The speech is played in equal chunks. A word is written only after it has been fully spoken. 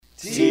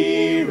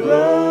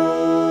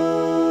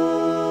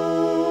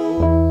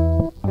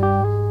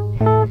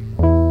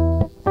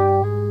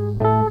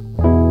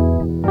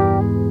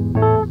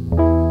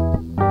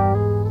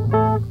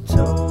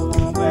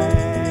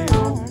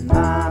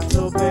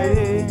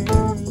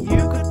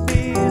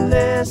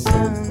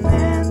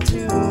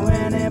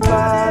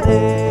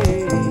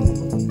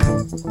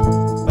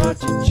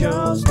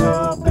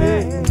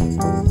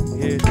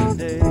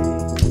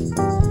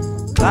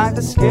Like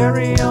the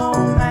scary old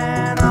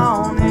man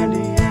on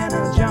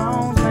Indiana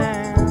Jones,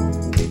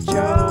 man, he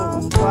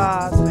chose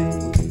wisely.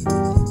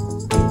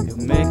 He'll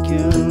make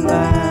you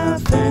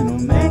laugh and he'll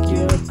make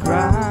you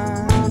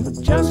cry,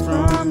 but just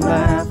from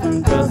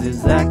laughing, 'cause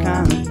he's that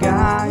kind of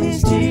guy.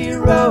 He's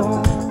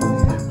T-Row,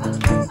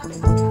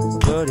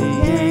 but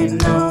he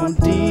ain't no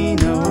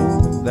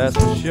Dino, that's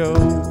for sure.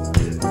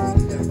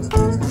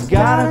 He's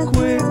got a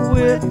quick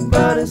wit,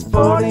 but his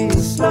 40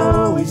 is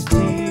slow. He's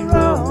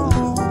T-Row.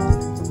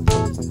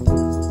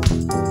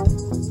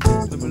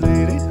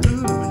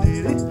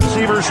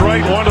 Receivers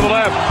right, one to the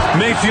left.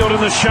 Mayfield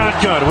in the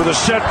shotgun with a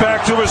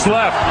setback to his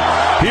left.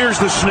 Here's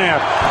the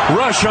snap.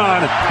 Rush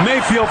on.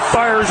 Mayfield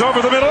fires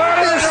over the middle.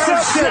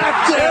 Intercepted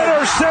on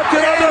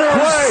the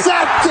play.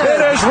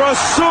 It is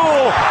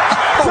Rasul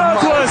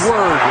Douglas.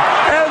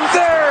 And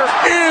there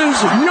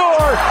is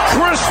your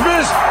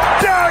Christmas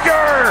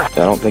dagger.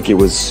 I don't think it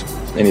was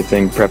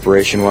anything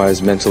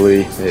preparation-wise,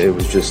 mentally. It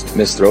was just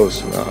missed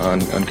throws,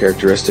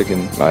 uncharacteristic,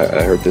 and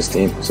I hurt this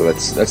team. So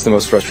that's the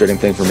most frustrating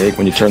thing for me.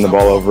 When you turn the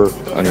ball over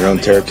on your own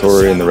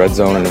territory in the red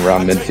zone and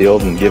around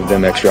midfield and give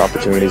them extra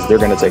opportunities, they're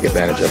going to take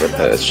advantage of it.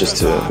 That's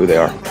just who they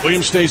are.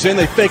 Williams stays in.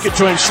 They fake it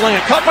to him.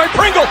 Slant. Caught by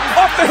Pringle.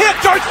 Off the hit.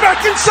 Darts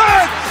back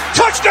inside.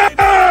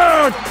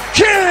 Touchdown!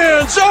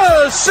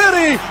 Kansas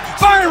City!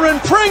 Byron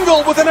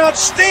Pringle with an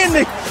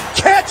outstanding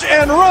catch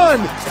and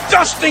run,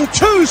 dusting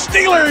two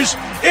Steelers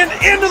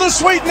into the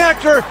sweet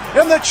nectar,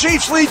 and the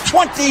Chiefs lead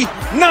 29-0.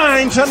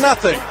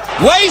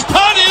 Way's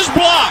punt is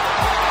blocked,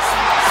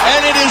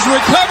 and it is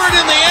recovered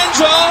in the end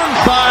zone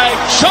by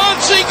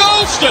Chauncey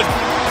Golston.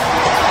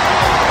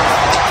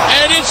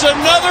 And it's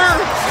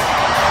another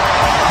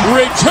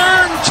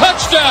return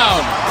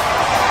touchdown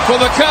for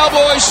the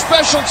Cowboys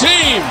special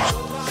teams.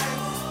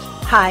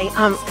 Hi,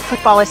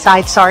 football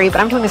aside, sorry,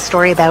 but I'm doing a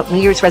story about New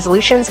Year's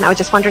resolutions, and I was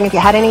just wondering if you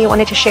had any you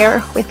wanted to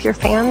share with your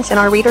fans and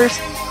our readers?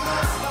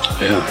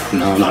 Yeah,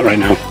 no, not right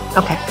now.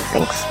 Okay,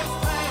 thanks.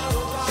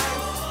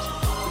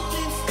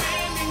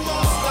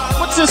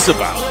 What's this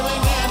about?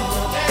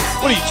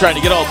 What are you trying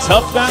to get all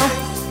tough now?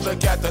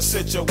 Look at the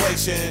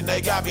situation they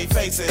got me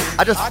facing.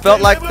 I just felt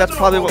like that's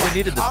probably what we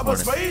needed this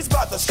morning.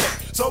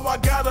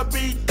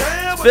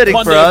 Fitting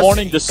Monday for us.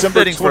 Morning, December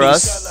Fitting for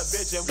us.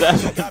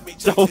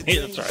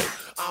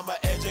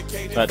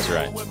 That's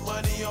right.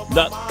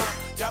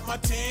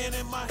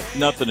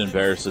 Nothing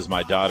embarrasses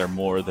my daughter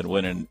more than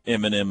when an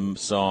Eminem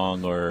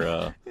song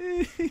or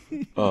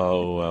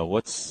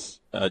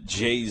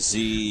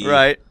Jay-Z,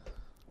 Right.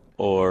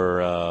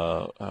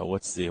 or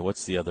what's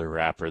the other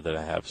rapper that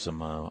I have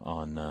some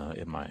on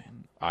in my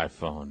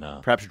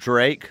iPhone? Perhaps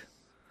Drake.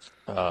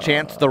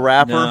 Chance the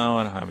Rapper. No,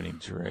 I don't have any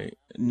Drake.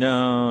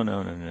 No,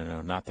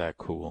 not that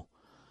cool.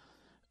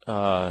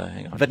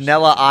 Hang on.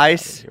 Vanilla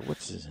Ice.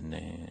 What's his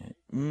name?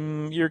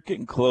 You're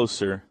getting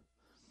closer.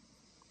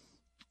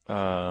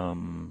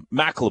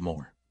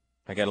 Macklemore.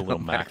 I got a little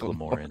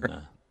Macklemore in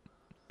there.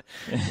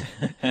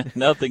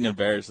 Nothing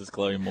embarrasses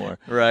Chloe more,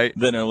 Right.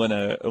 than when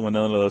one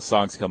of those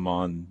songs come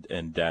on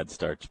and Dad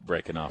starts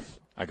breaking off.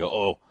 I go,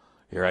 oh,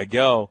 here I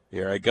go,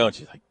 and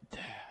she's like,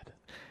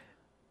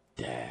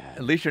 Dad.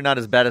 At least you're not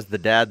as bad as the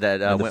dad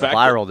that went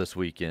viral this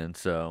weekend.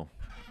 So,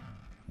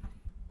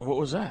 what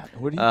was that?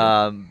 What do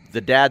you?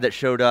 The dad that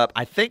showed up,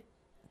 I think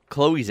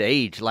Chloe's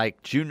age,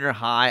 like junior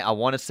high. I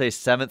want to say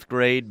 7th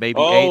grade, maybe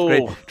 8th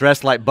grade,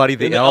 dressed like Buddy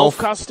the Elf.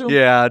 Costume.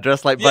 Yeah,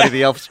 dressed like Buddy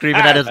the Elf,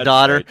 screaming at his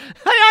daughter. Right.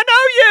 Hey, I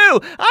know you!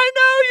 I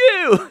know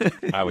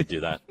you! I would do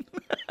that.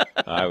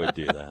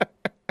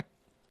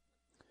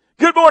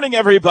 Good morning,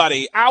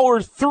 everybody.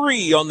 Hour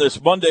 3 on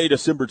this Monday,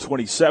 December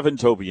 27.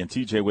 Toby and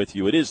TJ with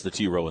you. It is the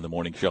T-Row in the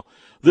Morning Show.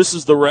 This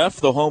is the Ref,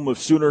 the home of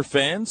Sooner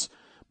fans.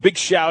 Big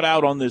shout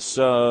out on this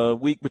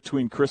week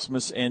between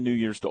Christmas and New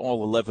Year's to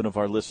all 11 of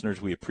our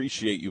listeners. We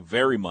appreciate you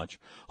very much.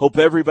 Hope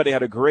everybody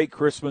had a great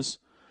Christmas.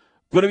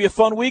 Going to be a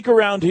fun week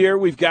around here.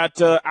 We've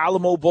got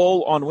Alamo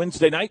Bowl on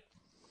Wednesday night.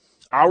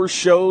 Our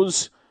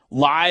shows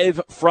live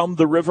from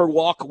the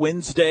Riverwalk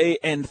Wednesday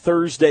and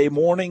Thursday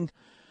morning.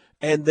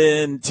 And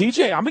then,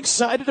 TJ, I'm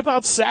excited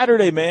about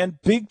Saturday, man.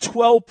 Big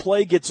 12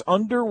 play gets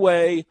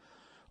underway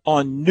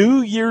on New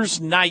Year's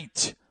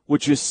night,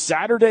 which is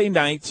Saturday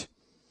night.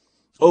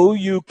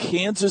 OU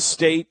Kansas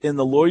State in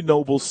the Lloyd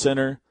Noble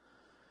Center.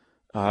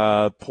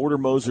 Porter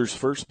Moser's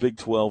first Big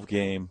 12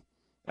 game.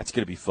 That's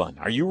going to be fun.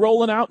 Are you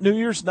rolling out New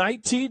Year's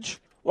night, Tej?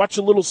 Watch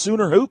a little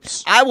Sooner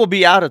hoops? I will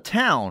be out of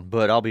town,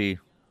 but I'll be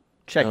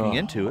checking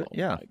into it.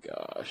 Yeah. Oh, my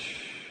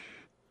gosh.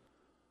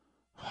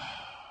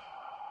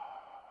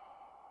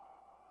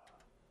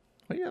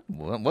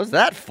 What was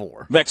that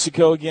for?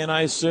 Mexico again,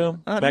 I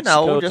assume.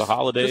 Mexico, No, it's the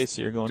holidays.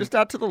 So you're going just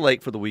out to the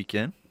lake for the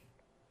weekend.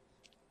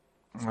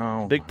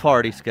 Oh, big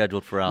party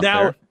scheduled for out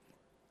now, there.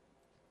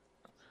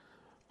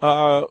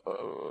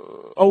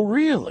 Oh,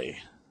 really?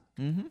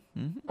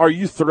 Mm-hmm. Are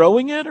you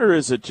throwing it, or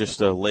is it just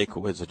a lake?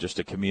 Is it just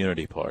a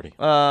community party?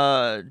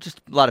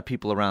 Just a lot of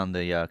people around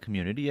the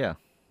community. Yeah.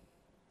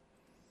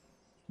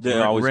 They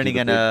always renting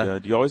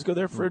do you always go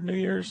there for New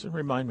Year's?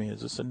 Remind me,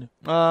 is this a new?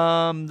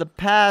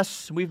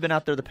 We've been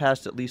out there the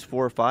past at least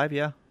 4 or 5.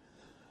 Yeah.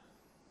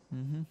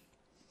 Mm-hmm.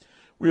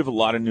 We have a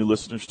lot of new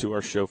listeners to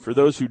our show. For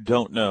those who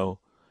don't know,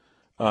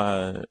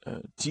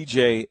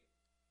 TJ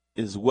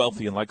is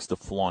wealthy and likes to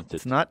flaunt it.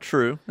 It's not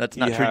true. That's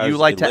not He true. has You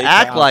like a to lake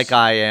act house. like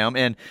I am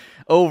and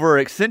over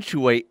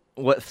accentuate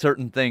what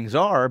certain things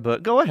are,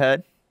 but go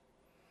ahead.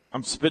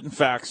 I'm spitting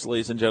facts,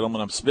 ladies and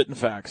gentlemen. I'm spitting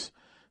facts.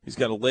 He's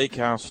got a lake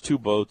house, 2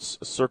 boats,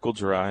 a circle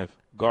drive,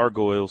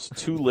 gargoyles,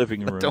 2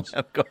 living rooms, Don't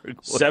have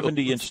gargoyles.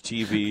 70-inch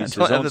TVs, I his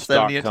don't have own a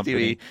stock 70-inch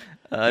company. TV.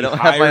 I He don't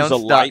have my hires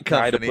own a stock light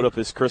guy to company. put up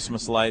his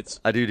Christmas lights.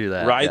 I do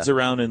that. Rides yeah.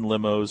 around in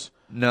limos.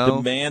 No.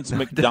 Demands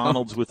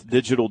McDonald's with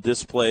digital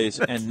displays,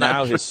 and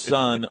now his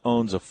son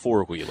owns a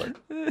 4-wheeler.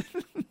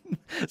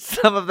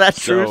 Some of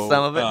that's true, So,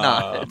 some of it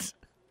not.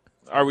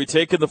 Are we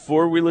taking the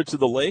 4-wheeler to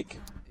the lake?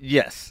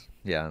 Yes.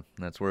 Yeah,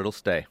 that's where it'll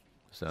stay.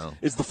 So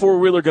Is the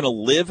 4-wheeler going to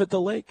live at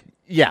the lake?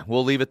 yeah,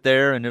 we'll leave it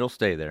there and it'll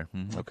stay there.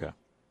 Mhm. Okay.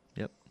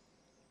 Yep.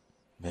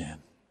 Man,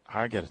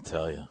 I got to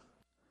tell you,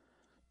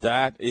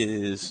 that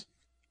is.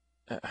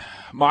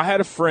 I had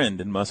a friend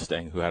in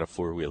Mustang who had a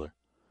 4-wheeler.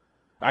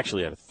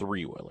 Actually, had a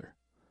 3-wheeler.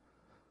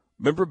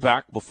 Remember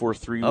back before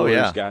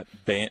 3-wheelers got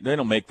banned? They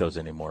don't make those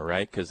anymore,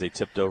 right? Because they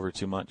tipped over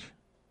too much.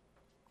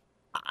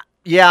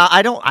 Yeah,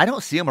 I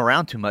don't see them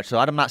around too much, so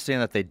I'm not saying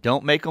that they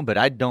don't make them, but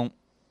I don't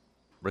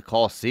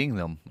recall seeing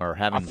them or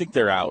having. I think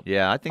they're out.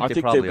 Yeah, I think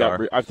they probably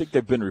are. I think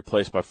they've been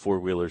replaced by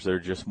 4-wheelers. They're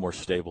just more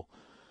stable.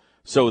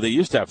 So they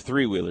used to have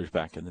 3-wheelers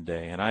back in the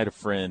day, and I had a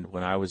friend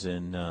when I was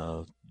in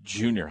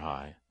junior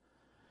high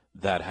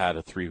that had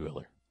a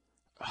 3-wheeler.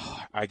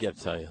 Oh, I got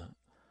to tell you,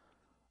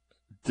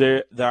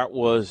 that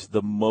was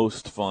the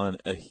most fun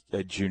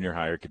a junior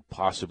higher could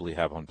possibly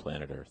have on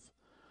planet Earth.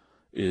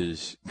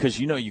 Is because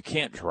you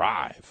can't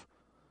drive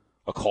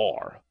a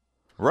car.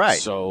 Right.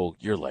 So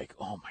you're like,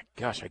 oh my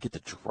gosh, I get to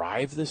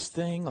drive this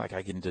thing. Like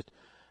I can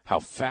how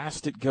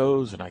fast it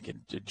goes, and I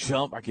can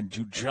jump. I can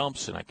do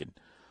jumps, and I can.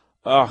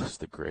 Oh, it's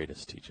the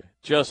greatest, TJ.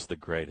 Just the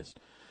greatest.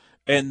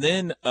 And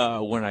then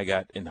when I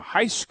got into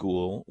high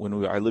school,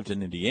 I lived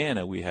in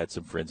Indiana, we had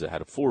some friends that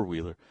had a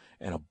 4-wheeler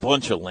and a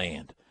bunch of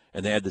land,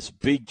 and they had this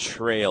big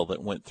trail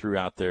that went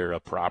throughout their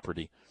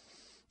property.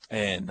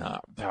 And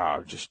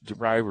just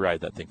ride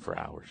that thing for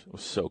hours. It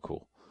was so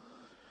cool.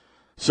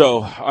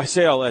 So I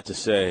say all that to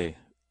say,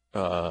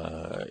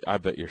 I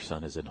bet your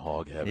son is in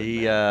hog heaven.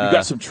 You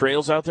got some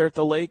trails out there at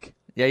the lake?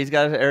 Yeah, he's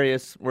got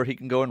areas where he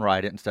can go and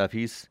ride it and stuff.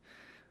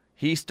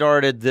 He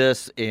started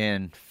this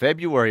in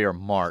February or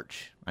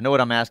March. I know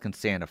what I'm asking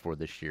Santa for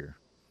this year.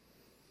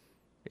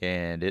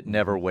 And it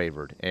never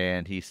wavered.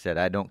 And he said,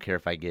 I don't care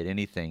if I get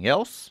anything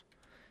else.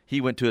 He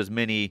went to as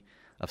many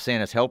of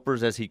Santa's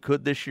helpers as he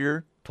could this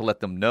year to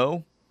let them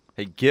know,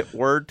 hey, get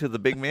word to the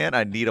big man,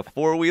 I need a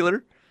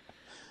 4-wheeler.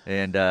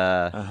 And,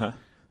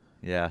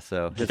 yeah,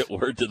 so. Get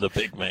word to the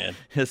big man.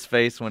 His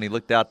face when he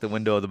looked out the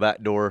window of the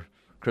back door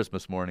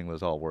Christmas morning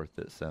was all worth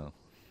it, so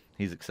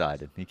he's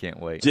excited. He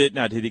can't wait. Did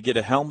he get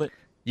a helmet?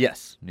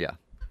 Yes, yeah.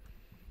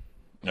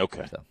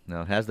 Okay. So,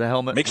 no, has the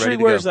helmet. Make sure ready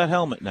he to wears go. that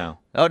helmet now.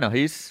 Oh, no,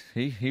 he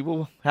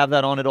will have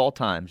that on at all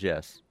times,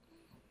 yes.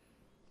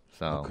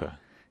 So. Okay.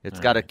 It's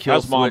got a kill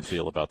How's Mom switch.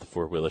 feel about the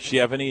 4-wheeler? Does she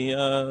have any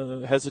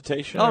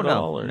hesitation at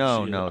all? Or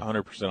No, is she no.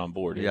 100% on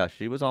board? Yeah,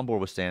 she was on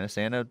board with Santa.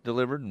 Santa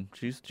delivered, and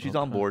she's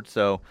on board.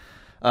 So,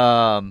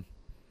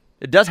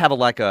 it does have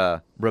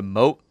a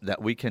remote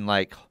that we can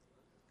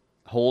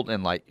hold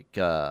and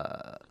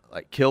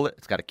kill it.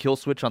 It's got a kill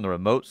switch on the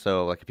remote,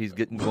 so if he's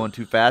going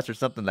too fast or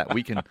something, that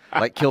we can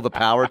kill the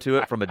power to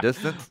it from a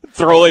distance.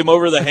 Throw him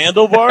over the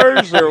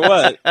handlebars or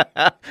what?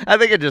 I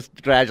think it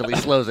just gradually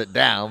slows it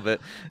down,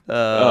 but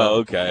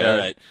okay, all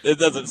right. It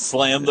doesn't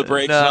slam the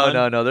brakes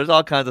on? No. There's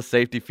all kinds of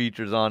safety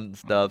features on and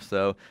stuff.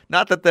 So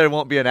not that there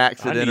won't be an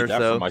accident I need or that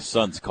so. for my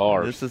son's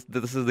car. This is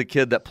the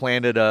kid that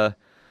planted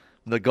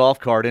the golf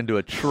cart into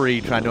a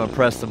tree trying to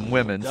impress some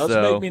women. It does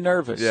so make me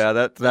nervous. Yeah,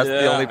 that's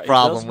the only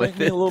problem with it. Does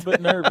make me a little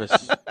bit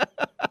nervous.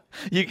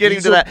 You get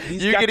him to that.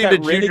 You get him to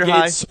junior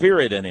high.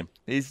 Spirit in him.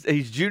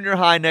 He's junior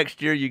high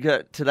next year. You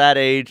get to that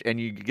age, and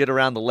you get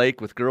around the lake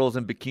with girls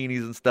in bikinis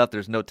and stuff.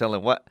 There's no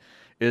telling what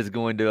is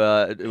going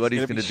to what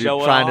he's going to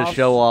do, trying to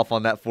show off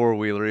on that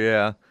 4-wheeler.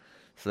 Yeah.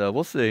 So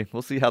we'll see.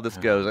 We'll see how this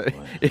goes.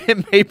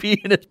 It may be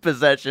in his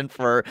possession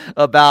for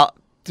about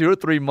 2 or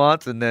 3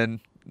 months, and then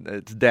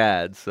it's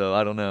dad. So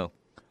I don't know.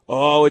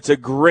 Oh, it's a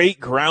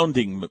great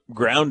grounding.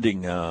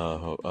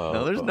 No,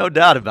 there's no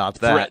doubt about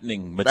that.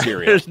 Threatening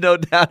material. There's no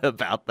doubt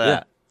about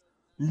that.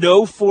 Yeah.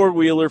 No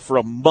 4-wheeler for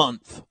a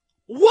month.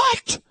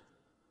 What?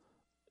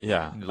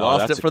 Yeah, You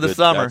lost it for the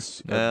summer.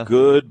 That's a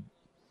good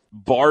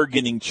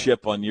bargaining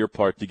chip on your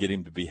part to get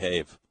him to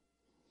behave,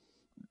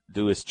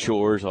 do his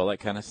chores, all that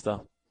kind of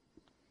stuff.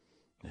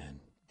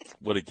 Man,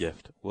 what a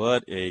gift.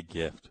 What a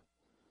gift.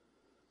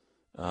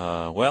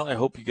 Well, I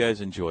hope you guys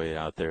enjoy it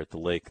out there at the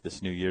lake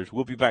this New Year's.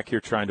 We'll be back here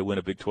trying to win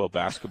a Big 12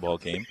 basketball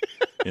game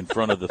in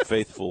front of the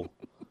faithful,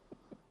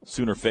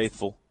 Sooner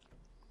faithful.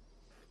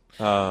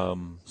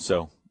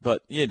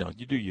 But, you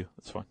do you.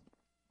 That's fine.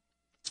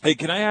 Hey,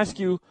 can I ask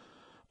you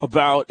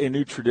about a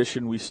new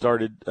tradition we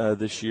started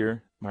this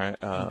year?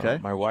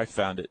 My wife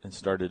found it and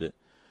started it.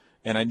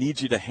 And I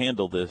need you to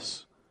handle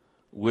this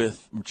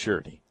with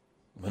maturity.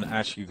 I'm going to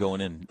ask you going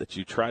in that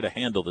you try to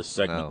handle this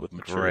segment with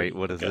maturity. Great.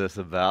 What is this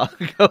about?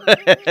 Go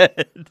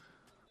ahead.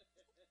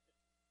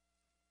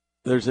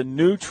 There's a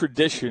new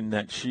tradition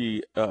that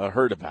she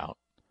heard about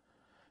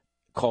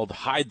called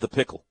Hide the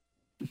Pickle.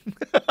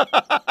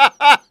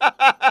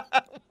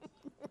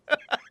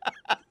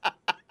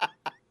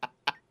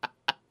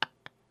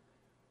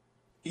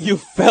 You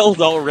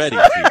failed already,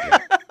 TJ.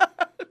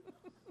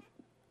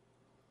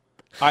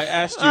 I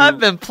asked you. I've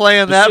been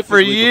playing that for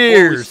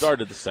years. Before we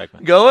started the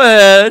segment. Go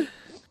ahead.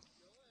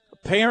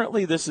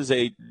 Apparently, this is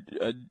I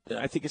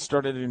think it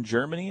started in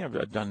Germany.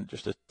 I've done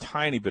just a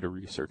tiny bit of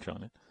research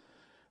on it.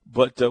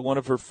 But one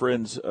of her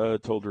friends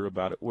told her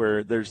about it,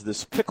 where there's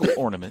this pickle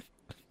ornament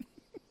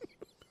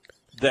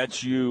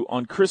that you,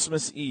 on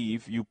Christmas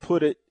Eve, you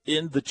put it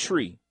in the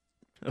tree.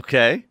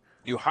 Okay.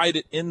 You hide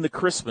it in the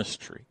Christmas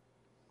tree.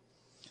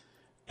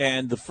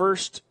 And the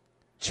first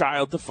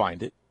child to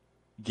find it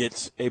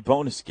gets a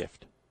bonus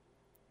gift.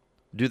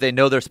 Do they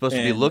know they're supposed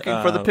to be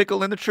looking for the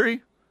pickle in the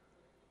tree?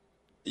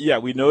 Yeah,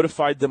 we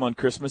notified them on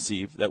Christmas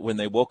Eve that when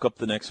they woke up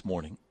the next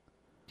morning,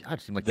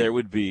 there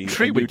would be a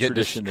new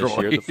tradition this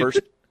year.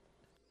 The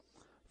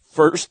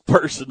first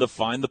person to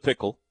find the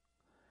pickle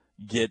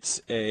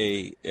gets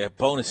a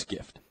bonus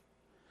gift.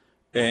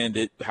 And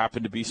it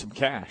happened to be some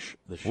cash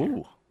this year.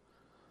 Ooh.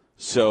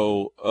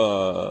 So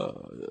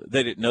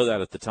they didn't know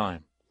that at the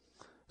time.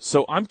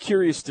 So I'm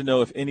curious to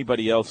know if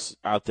anybody else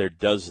out there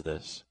does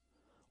this,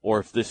 or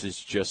if this is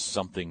just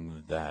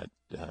something that,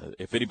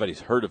 if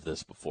anybody's heard of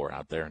this before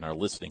out there and are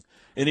listening.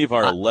 Any of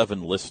our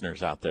 11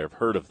 listeners out there have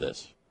heard of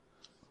this?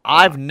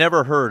 I've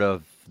never heard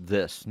of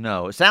this,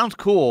 no. It sounds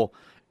cool.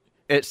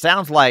 It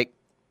sounds like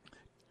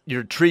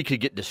your tree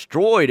could get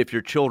destroyed if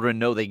your children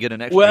know they get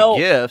an extra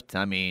gift.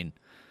 I mean,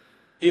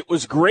 it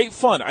was great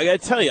fun. I got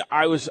to tell you,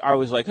 I was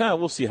like,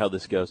 we'll see how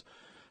this goes.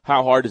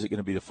 How hard is it going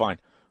to be to find?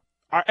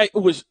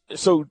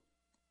 So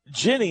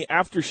Jenny,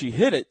 after she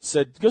hit it,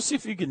 said, go see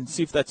if you can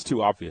see if that's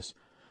too obvious.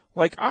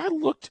 Like, I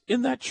looked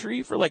in that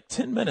tree for like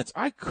 10 minutes.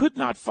 I could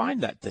not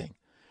find that thing.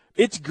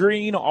 It's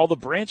green, all the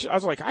branches. I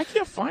was like, I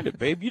can't find it,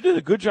 babe. You did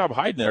a good job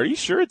hiding it. Are you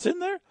sure it's in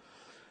there?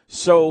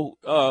 So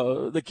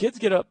the kids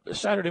get up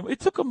Saturday. It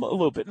took them a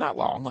little bit, not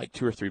long, like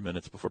 2 or 3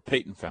 minutes before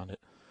Peyton found it.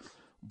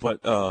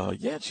 But,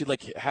 she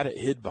had it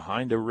hid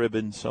behind a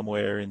ribbon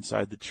somewhere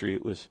inside the tree.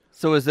 It was.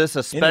 So is this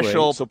a special?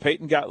 Anyway, so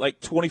Peyton got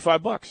like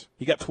 $25.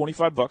 He got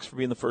 $25 for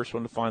being the first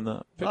one to find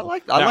the pickle.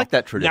 I like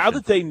that tradition. Now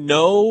that they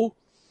know,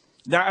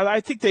 I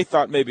think they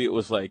thought maybe it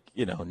was like,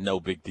 no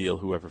big deal,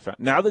 whoever found.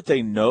 Now that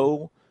they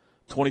know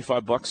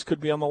 $25 could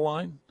be on the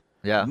line,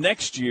 yeah.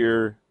 Next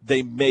year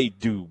they may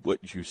do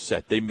what you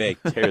said. They may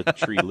tear the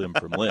tree limb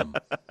from limb.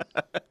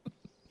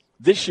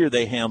 This year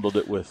they handled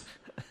it with.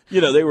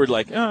 They were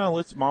like,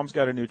 Mom's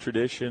got a new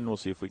tradition. We'll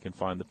see if we can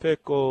find the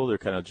pickle. They're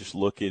kind of just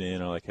looking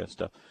in, all that kind of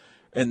stuff.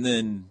 And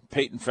then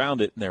Peyton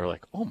found it, and they were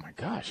like, oh, my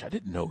gosh, I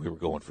didn't know we were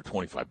going for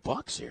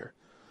 $25 here.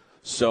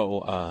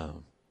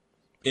 So,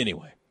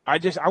 anyway, I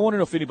want to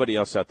know if anybody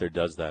else out there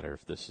does that or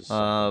if this is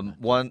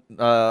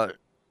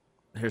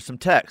here's some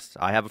text.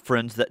 I have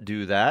friends that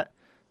do that.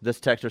 This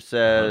texter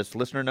says,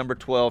 listener number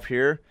 12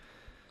 here,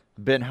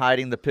 been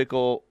hiding the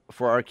pickle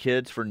for our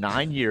kids for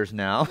 9 years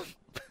now.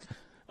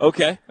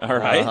 Okay, all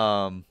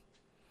right.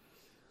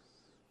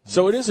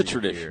 So it is a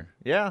tradition. Here.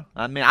 Yeah,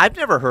 I mean, I've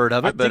never heard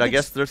of it, but I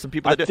guess there's some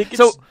people that do.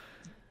 So,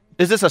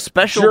 is this a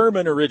special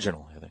German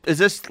original? I think. Is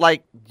this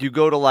like you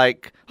go to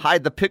like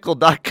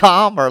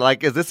hidethepickle.com or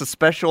like is this a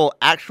special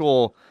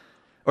actual,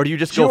 or do you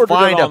just go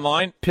find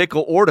a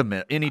pickle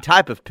ornament, any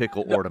type of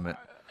pickle ornament?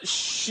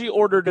 She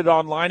ordered it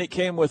online. It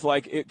came with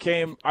I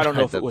don't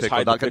know if it was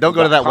hidethepickle.com. Don't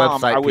go to that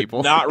website, people.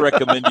 I would not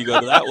recommend you go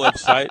to that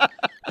website.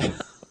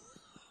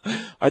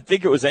 I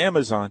think it was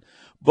Amazon,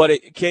 but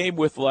it came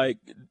with I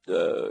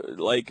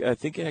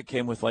think it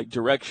came with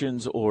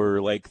directions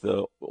or like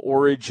the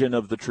origin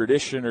of the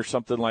tradition or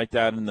something like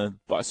that.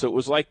 So it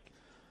was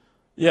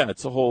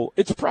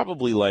it's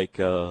probably like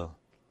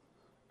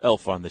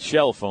Elf on the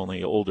Shelf,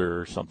 only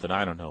older or something.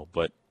 I don't know,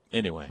 but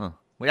anyway. Huh.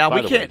 Yeah,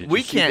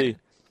 we can't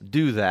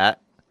do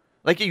that.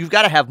 Like you've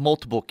got to have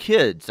multiple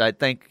kids. I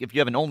think if you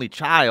have an only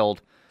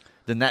child,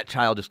 then that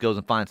child just goes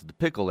and finds the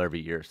pickle every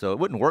year. So it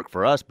wouldn't work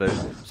for us, but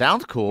it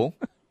sounds cool.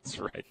 That's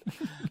right.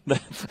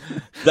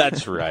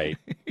 That's right.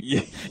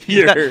 You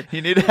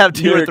need to have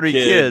 2 or 3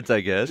 kids, I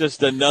guess.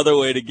 Just another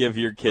way to give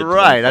your kid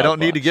right. I don't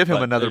need to give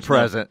him another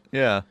present.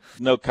 Yeah.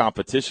 No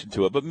competition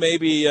to it, but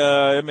maybe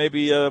at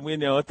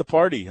the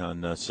party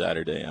on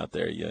Saturday out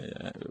there.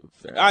 Yeah.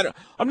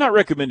 I'm not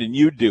recommending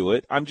you do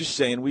it. I'm just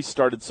saying we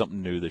started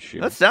something new this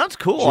year. That sounds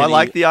cool. I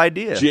like the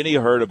idea. Ginny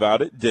heard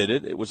about it, did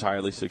it. It was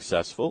highly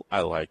successful.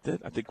 I liked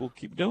it. I think we'll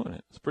keep doing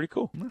it. It's pretty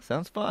cool. That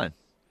sounds fun.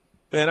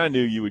 And I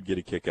knew you would get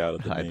a kick out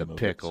of the name of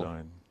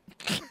pickle.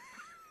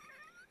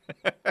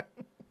 It.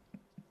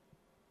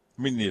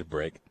 We need a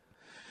break.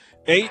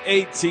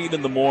 8:18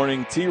 in the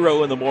morning.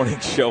 T-Row in the Morning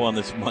Show on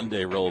this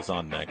Monday rolls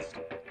on next.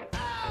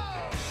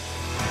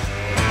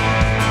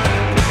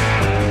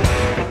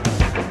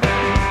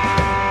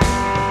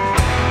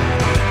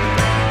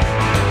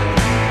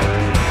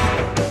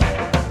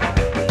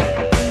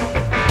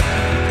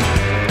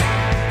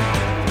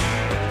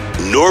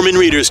 Norman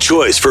Reeder's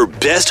choice for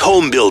best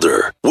home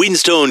builder,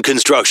 Windstone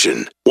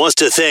Construction, wants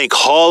to thank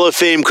Hall of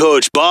Fame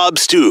coach Bob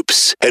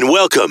Stoops and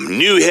welcome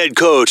new head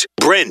coach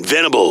Brent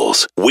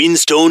Venables.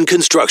 Windstone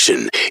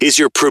Construction is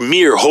your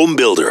premier home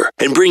builder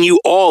and bring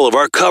you all of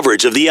our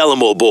coverage of the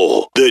Alamo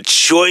Bowl. The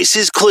choice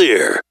is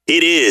clear.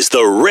 It is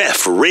the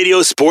Ref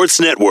Radio Sports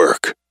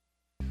Network.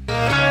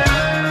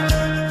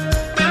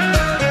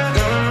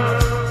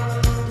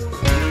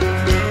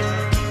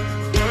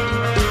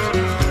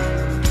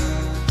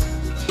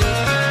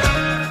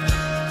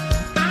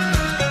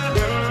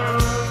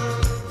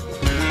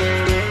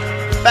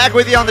 Back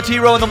with you on the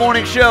T-Row in the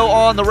Morning Show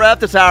on the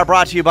Ref. This hour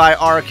brought to you by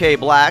RK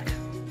Black.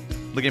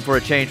 Looking for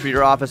a change for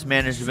your office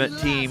management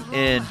team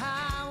in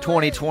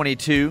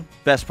 2022.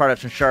 Best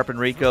products from Sharp and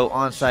Rico,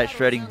 on-site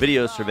shredding,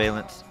 video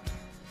surveillance.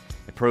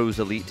 A Pros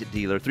Elite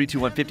dealer.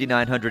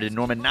 321-5900 in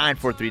Norman,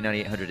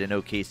 943-9800 in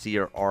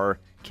OKC or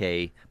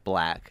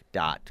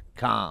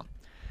rkblack.com.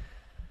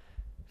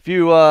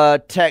 Few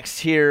texts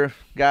here,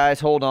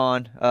 guys. Hold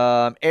on.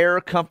 Air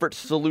Comfort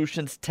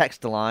Solutions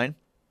text line.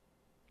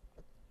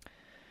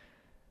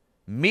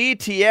 Me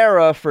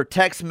Tierra for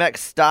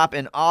Tex-Mex stop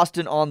in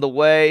Austin on the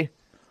way.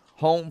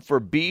 Home for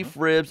beef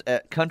ribs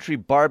at Country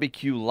Line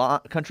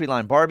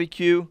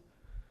Barbecue.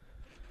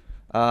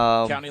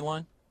 County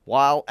Line?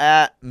 While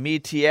at Me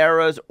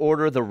Tierra's,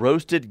 order the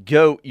roasted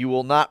goat. You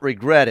will not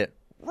regret it.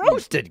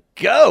 Roasted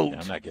goat?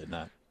 Yeah, I'm not getting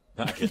that.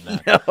 Not getting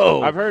that.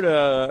 No. I've heard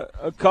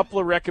a couple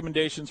of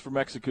recommendations for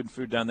Mexican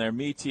food down there.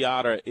 Mi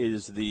Tierra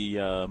is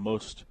the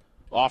most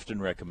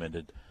often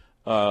recommended.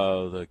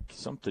 The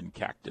something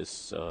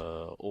cactus,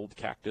 old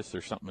cactus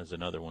or something is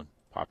another one,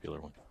 popular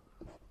one.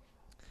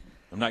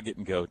 I'm not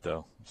getting goat,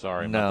 though.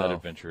 Sorry, I'm not that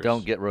adventurous.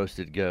 Don't get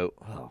roasted goat.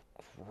 Oh,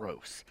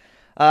 gross.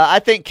 I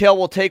think Kel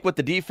will take what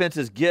the defense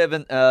has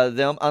given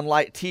them,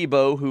 unlike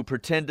Tebow, who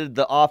pretended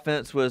the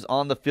offense was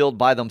on the field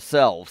by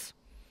themselves.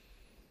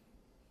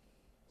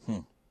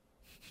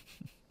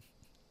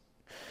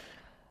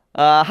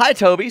 Hi,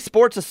 Toby.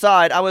 Sports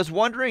aside, I was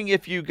wondering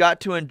if you got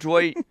to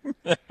enjoy...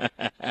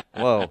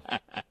 Whoa.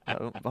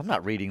 I'm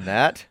not reading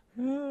that.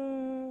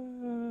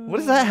 What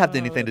does that have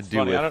anything to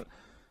do with?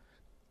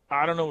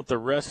 I don't know what the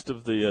rest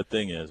of the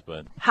thing is,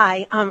 but...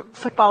 Hi,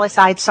 football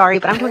aside, sorry,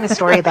 but I'm doing a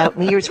story about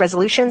New Year's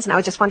resolutions, and I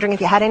was just wondering if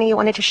you had any you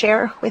wanted to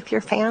share with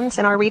your fans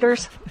and our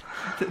readers.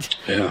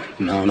 Yeah,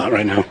 no, not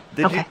right now.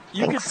 Okay,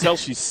 you can tell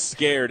she's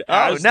scared.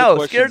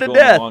 Scared to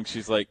death. Along,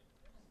 she's like...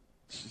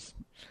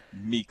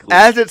 meekly.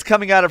 As it's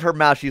coming out of her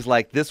mouth, she's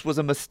like, this was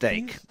a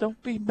mistake. Please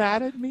don't be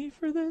mad at me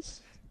for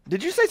this.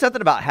 Did you say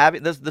something about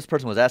having this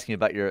person was asking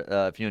about your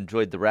if you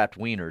enjoyed the wrapped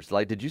wieners.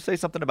 Like, did you say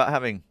something about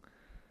having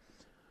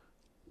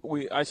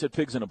I said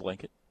pigs in a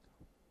blanket.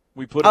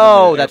 We put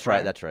them in that's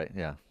right.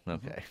 Yeah.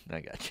 Okay. I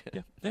got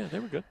you. Yeah, they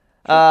were good.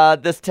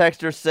 This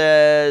texter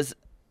says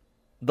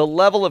the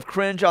level of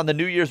cringe on the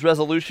New Year's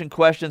resolution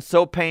question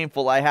so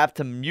painful I have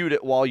to mute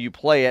it while you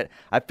play it.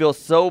 I feel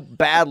so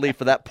badly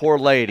for that poor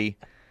lady.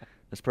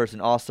 This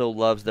person also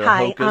loves their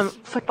hocus.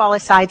 Football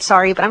aside,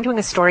 sorry, but I'm doing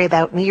a story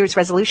about New Year's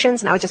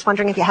resolutions, and I was just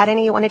wondering if you had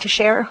any you wanted to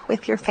share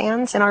with your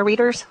fans and our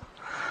readers.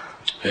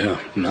 Yeah,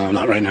 no,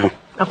 not right now.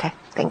 Okay,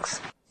 thanks.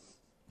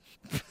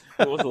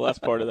 What was the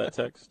last part of that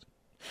text?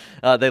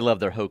 They love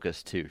their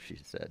hocus, too, she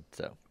said.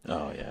 So.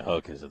 Oh, yeah,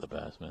 hocus are the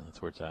best, man.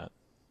 That's where it's at.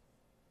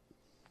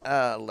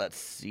 Let's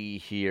see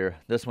here.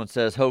 This one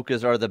says,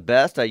 hocus are the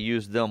best. I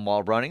use them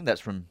while running.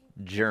 That's from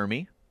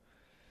Jeremy.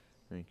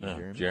 Thank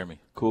you, Jeremy.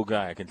 Cool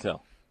guy, I can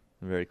tell.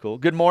 Very cool.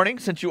 Good morning.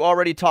 Since you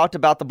already talked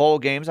about the bowl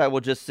games, I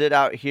will just sit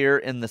out here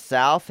in the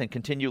South and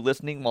continue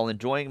listening while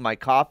enjoying my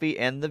coffee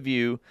and the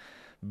view.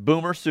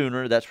 Boomer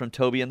Sooner. That's from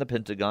Toby in the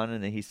Pentagon,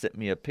 and then he sent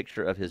me a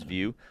picture of his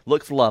view.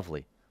 Looks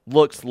lovely.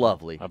 Looks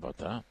lovely. How about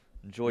that?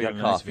 Enjoy your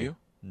coffee. Nice view?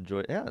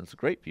 Enjoy. Yeah, it's a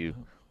great view.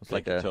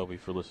 Thank you, Toby,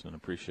 for listening.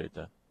 Appreciate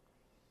that.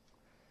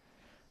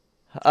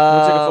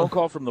 Want to take a phone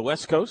call from the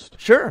West Coast?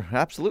 Sure,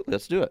 absolutely.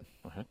 Let's do it.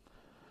 Okay.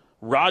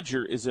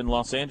 Roger is in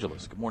Los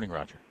Angeles. Good morning,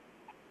 Roger.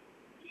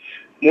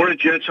 Morning,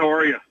 gents. How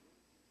are you?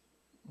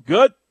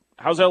 Good.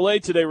 How's L.A.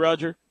 today,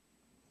 Roger?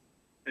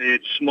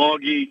 It's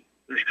smoggy.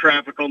 There's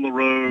traffic on the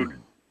road.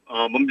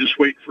 I'm just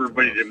waiting for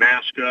everybody to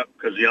mask up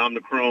because the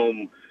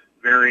Omicron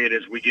variant,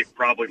 as we get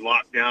probably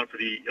locked down for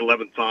the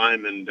 11th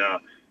time, and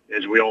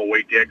as we all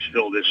wait to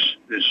exfil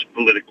this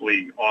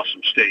politically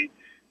awesome state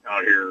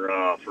out here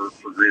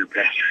for greener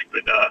pastures.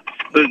 But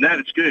other than that,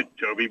 it's good,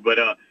 Toby. But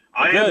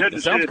I am heading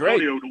to San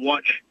Antonio to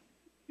watch.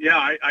 Yeah,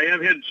 I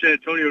am heading to San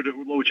Antonio,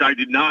 which I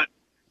did not.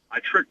 I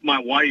tricked my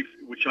wife,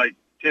 which I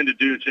tend to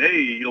do, and say,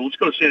 hey, let's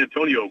go to San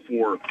Antonio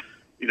for,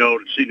 to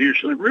see New Year's.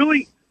 She's like,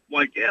 really? I'm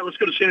like, yeah, let's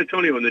go to San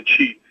Antonio. And then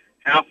she,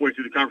 halfway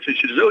through the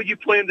conversation, says, oh, you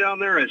playing down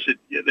there? I said,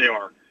 yeah, they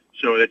are.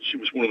 So it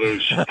was one of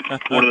those,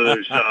 one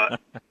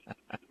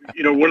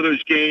of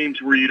those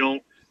games where you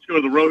don't go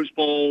to the Rose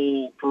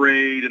Bowl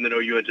parade and then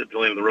you end up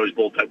playing in the Rose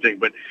Bowl type thing.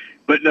 But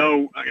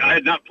no, I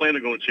had not planned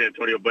on going to San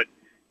Antonio, but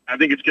I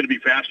think it's going to be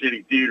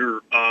fascinating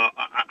theater.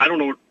 I don't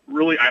know,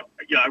 really.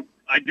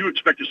 I do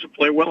expect us to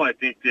play well. I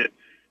think that,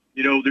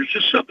 there's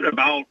just something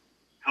about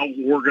how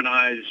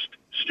organized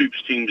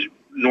Stoops teams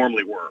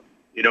normally were,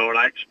 and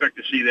I expect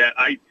to see that.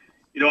 I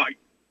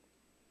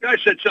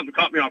said something that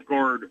caught me off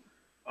guard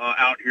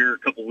out here a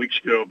couple of weeks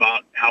ago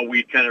about how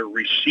we kind of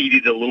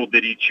receded a little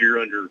bit each year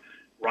under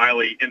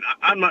Riley. And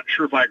I'm not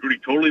sure if I agree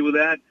totally with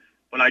that,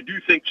 but I do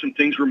think some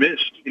things were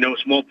missed,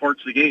 small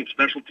parts of the game,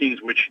 special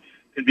teams, which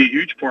can be a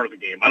huge part of the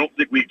game. I don't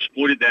think we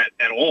exploited that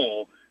at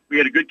all. We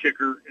had a good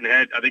kicker, and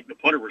I think the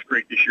punter was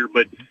great this year,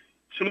 but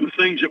some of the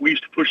things that we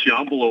used to push the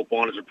envelope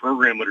on as a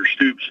program under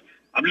Stoops,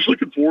 I'm just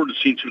looking forward to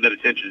seeing some of that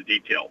attention to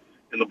detail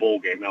in the bowl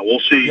game. Now, we'll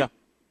see, a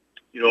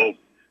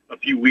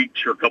few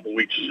weeks or a couple of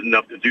weeks is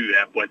enough to do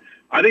that, but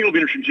I think it'll be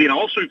interesting to see. And I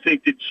also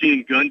think that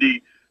seeing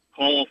Gundy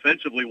call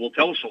offensively will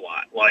tell us a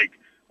lot. Like,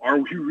 are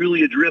we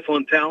really adrift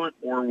on talent,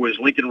 or was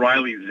Lincoln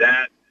Riley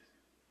that,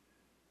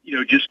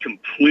 just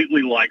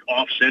completely like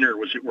off center?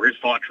 Were his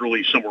thoughts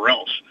really somewhere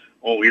else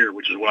all year,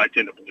 which is what I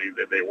tend to believe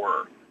that they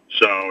were.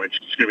 So it's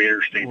going to be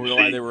interesting to see.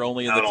 Why they were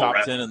only in the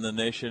top 10 in the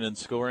nation in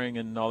scoring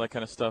and all that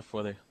kind of stuff?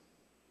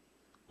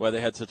 Why they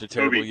had such a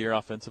terrible year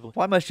offensively?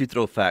 Why must you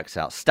throw facts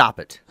out? Stop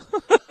it.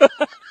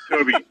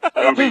 Toby.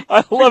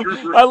 I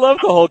love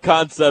the whole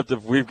concept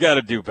of we've got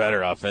to do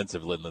better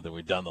offensively than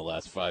we've done the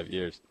last 5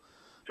 years.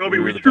 Toby,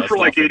 we threw for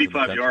like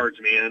 85 yards,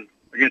 man,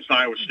 against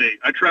Iowa State.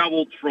 I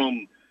traveled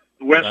from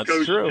the West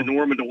Coast to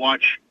Norman to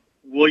watch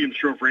Williams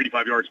throw for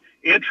 85 yards,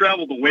 and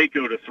traveled to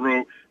Waco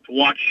to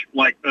watch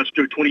like us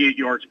go 28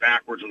 yards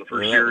backwards in the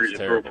first series and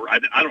throw for.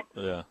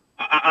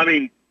 I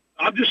mean,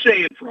 I'm just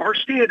saying, for our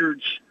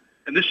standards,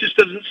 and this just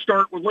doesn't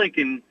start with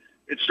Lincoln.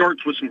 It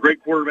starts with some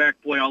great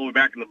quarterback play all the way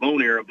back in the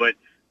Bone era. But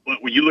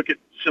when you look at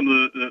some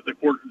of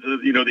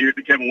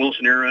the Kevin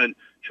Wilson era and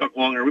Chuck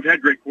Long era, we've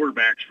had great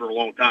quarterbacks for a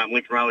long time.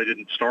 Lincoln Riley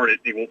didn't start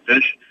it; he won't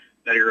finish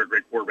that era.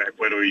 Great quarterback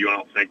play to you, I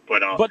don't think.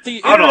 But the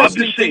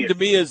interesting thing to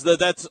me is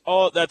that's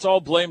all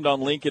blamed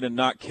on Lincoln and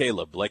not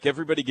Caleb. Like,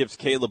 everybody gives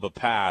Caleb a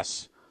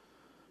pass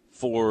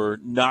for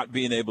not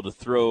being able to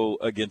throw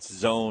against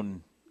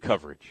zone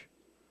coverage.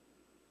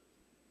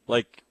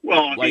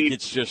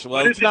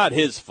 It's not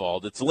his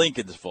fault. It's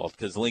Lincoln's fault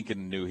because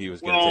Lincoln knew he was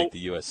going to take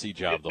the USC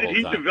job the whole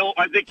time.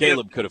 I think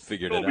Caleb could have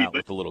figured it out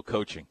with a little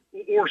coaching.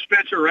 Or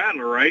Spencer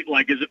Rattler, right?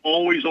 Like, is it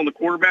always on the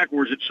quarterback,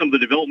 or is it some of the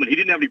development? He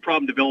didn't have any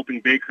problem developing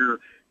Baker,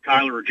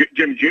 Kyler, or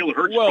Jimmy Jalen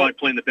Hurts probably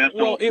playing the best.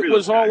 Well, it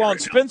was all on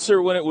Spencer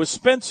when it was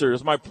Spencer,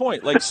 is my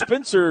point. Like,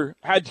 Spencer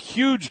had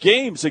huge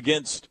games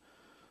against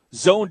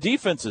zone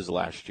defenses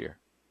last year.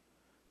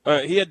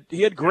 He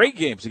had great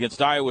games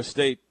against Iowa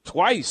State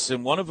twice,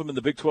 and one of them in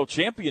the Big 12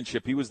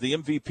 championship. He was the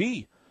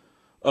MVP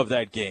of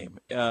that game.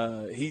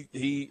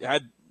 He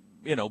had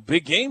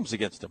big games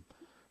against him.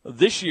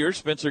 This year,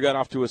 Spencer got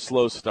off to a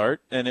slow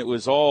start, and it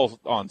was all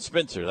on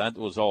Spencer. That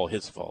was all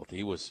his fault.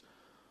 He was,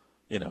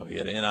 he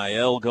had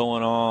NIL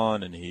going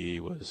on, and he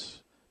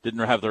didn't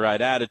have the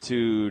right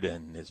attitude,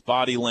 and his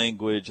body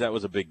language. That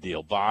was a big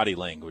deal. Body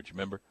language,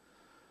 remember?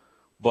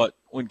 But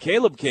when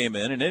Caleb came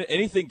in, and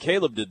anything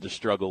Caleb did to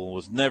struggle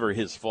was never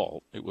his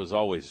fault. It was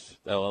always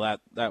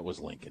that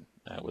was Lincoln.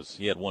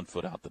 He had one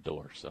foot out the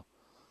door. So,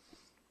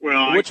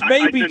 which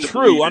may be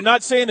true. I'm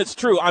not saying it's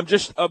true. I'm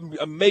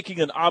making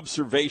an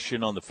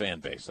observation on the fan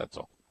base. That's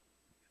all.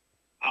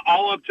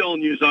 All I'm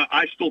telling you is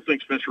I still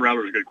think Spencer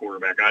Rattler is a good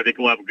quarterback. I think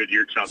he'll have a good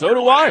year at South Carolina.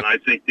 So do I.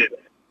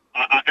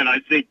 And I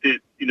think that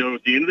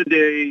at the end of the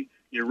day,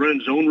 you're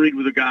running zone read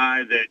with a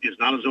guy that is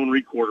not a zone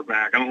read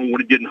quarterback. I don't know what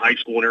he did in high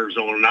school in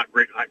Arizona. Not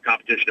great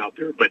competition out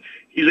there, but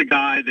he's a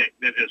guy that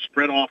a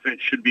spread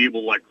offense should be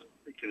able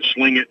can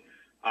sling it.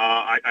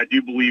 I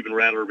do believe in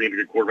Rattler being a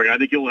good quarterback. I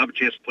think he'll have a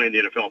chance to play in the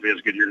NFL if he has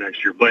a good year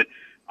next year. But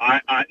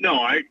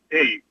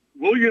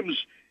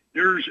Williams,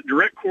 there's a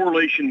direct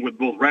correlation with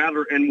both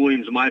Rattler and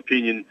Williams, in my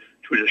opinion,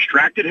 to a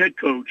distracted head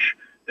coach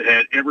that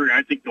had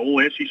I think the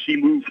whole SEC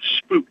move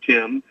spooked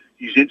him.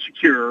 He's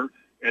insecure,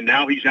 and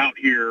now he's out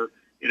here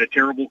in a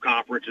terrible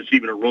conference. It's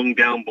even a rung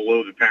down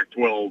below the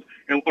Pac-12,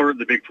 or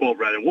the Big 12,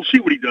 rather. And we'll see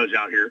what he does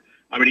out here.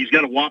 I mean, he's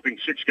got a whopping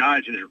 6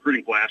 guys in his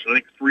recruiting class, and I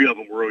think 3 of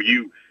them were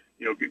OU,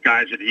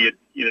 guys that he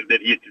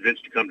had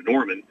convinced to come to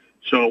Norman.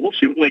 So we'll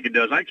see what Lincoln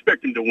does. I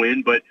expect him to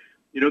win, but,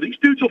 these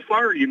dudes will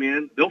fire you,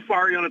 man. They'll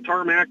fire you on a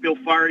tarmac. They'll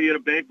fire you at a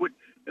banquet.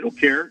 They don't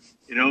care,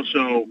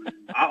 So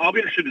I'll be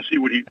interested to see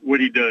what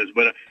he does.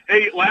 But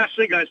hey, last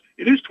thing, guys,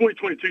 it is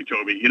 2022,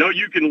 Toby.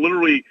 You can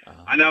literally.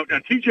 I know now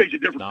TJ's a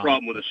different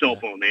problem with a cell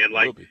phone, man.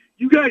 Like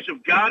you guys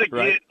have got to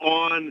get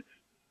on.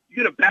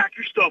 You got to back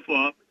your stuff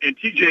up. And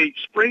TJ,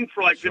 spring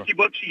for like $50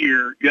 a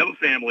year. You have a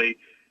family,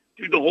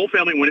 dude. The whole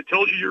family. When it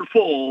tells you you're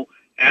full,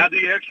 add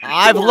the extra.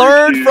 I've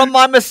learned from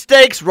my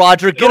mistakes,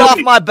 Roger. Get off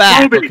my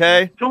back,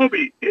 okay?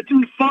 Toby, it's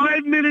a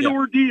 5-minute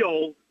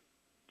ordeal.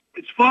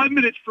 It's 5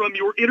 minutes from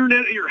your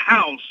internet at your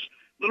house.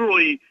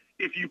 Literally,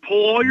 if you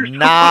pull all your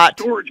stuff out of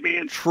storage,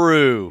 man.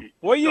 True.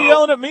 What are you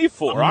yelling at me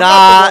for? I'm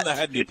not the one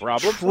that had any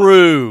problems.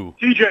 True.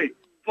 TJ,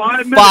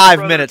 5 minutes.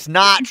 5 minutes,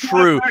 not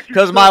true.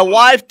 Because my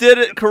wife did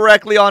it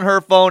correctly on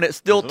her phone. It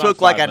still took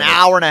like an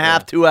hour and a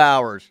half, 2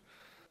 hours.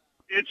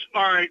 It's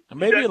all right.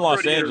 Maybe in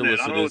Los Angeles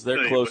it is.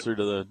 They're closer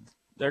to the.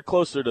 They're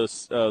closer to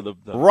the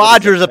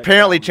Roger's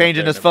apparently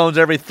changing his phones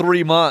every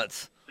 3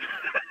 months.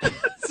 All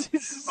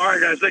right,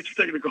 guys. Thanks for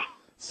taking the call.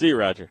 See you,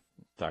 Roger.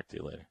 Talk to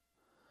you later.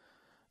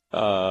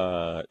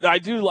 I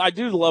do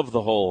love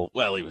the whole.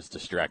 Well, he was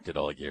distracted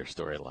all year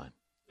storyline.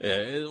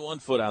 1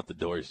 foot out the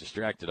door, he's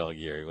distracted all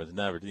year. He was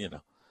never,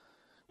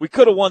 We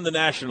could have won the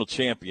national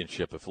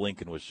championship if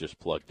Lincoln was just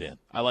plugged in.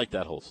 I like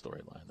that whole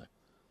storyline there.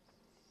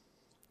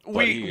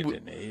 But he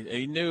didn't.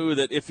 He knew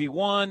that if he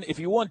won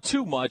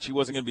too much, he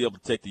wasn't going to be able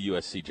to take the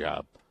USC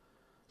job.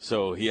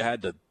 So he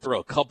had to throw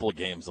a couple of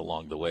games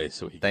along the way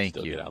so he could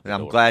still get out the door.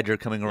 I'm glad you're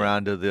coming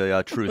around to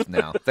the truth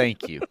now.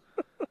 Thank you.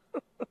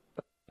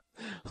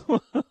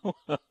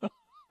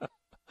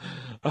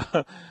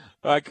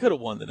 I could have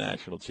won the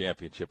national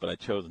championship, but I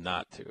chose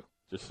not to,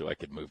 just so I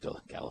could move to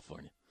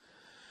California.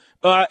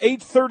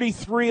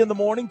 8:33 in the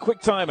morning,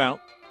 quick timeout.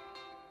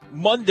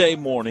 Monday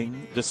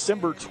morning,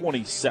 December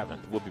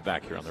 27th. We'll be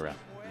back here on the Ref.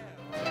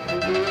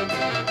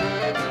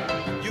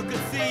 You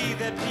could see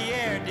that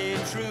Pierre did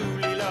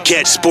truly love.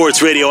 Catch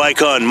sports radio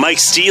icon Mike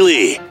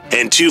Steely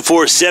and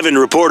 247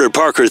 reporter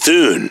Parker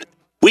Thune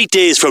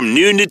weekdays from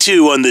noon to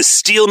 2 on the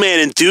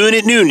Steelman and Thune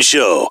at Noon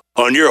show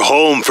on your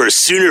home for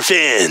Sooner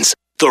fans,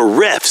 the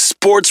Ref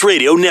Sports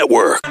Radio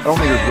Network. I don't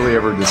think there's really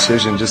ever a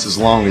decision, just as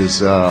long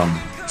as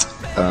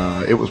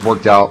it was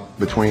worked out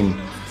between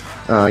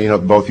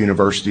both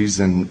universities,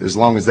 and as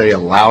long as they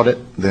allowed it,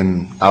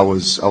 then I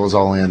was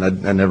all in. I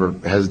never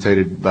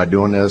hesitated by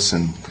doing this,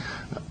 and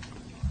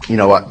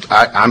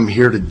I'm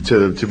here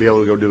to be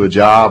able to go do a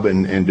job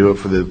and do it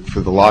for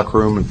the locker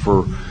room and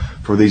for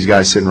these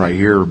guys sitting right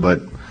here.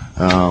 But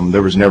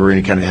there was never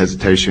any kind of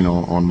hesitation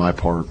on my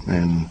part,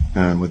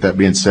 and with that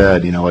being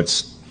said,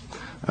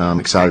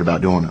 I'm excited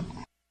about doing it.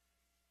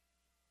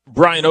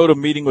 Brian Odom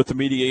meeting with the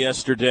media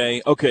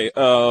yesterday. Okay,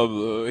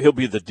 he'll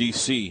be the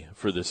DC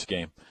for this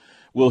game.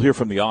 We'll hear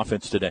from the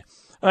offense today.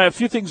 A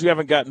few things we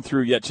haven't gotten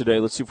through yet today.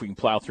 Let's see if we can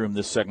plow through them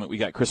this segment. We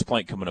got Chris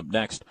Plank coming up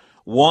next.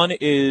 One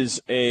is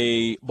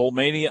a Bowl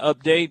Mania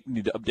update. We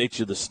need to update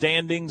you the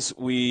standings.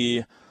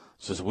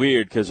 This is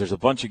weird because there's a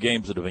bunch of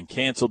games that have been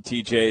canceled,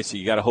 TJ, so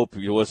you got to hope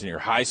it wasn't your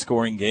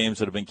high-scoring games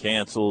that have been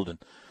canceled. And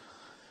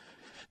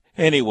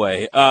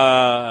anyway,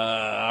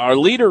 our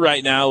leader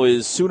right now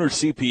is Sooner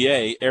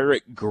CPA,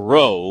 Eric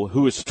Groh,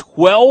 who is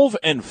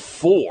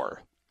 12-4.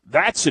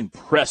 That's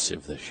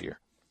impressive this year.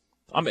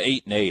 I'm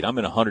 8-8. I'm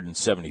in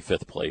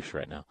 175th place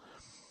right now.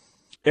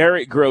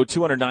 Eric Groh,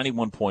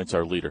 291 points,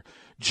 our leader.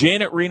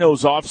 Janet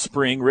Reno's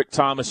offspring, Rick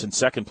Thomas, in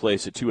second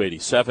place at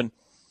 287.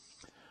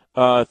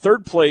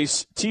 Third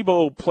place,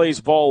 Tebow plays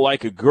ball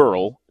like a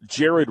girl,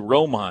 Jared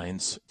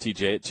Romines,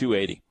 TJ, at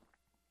 280.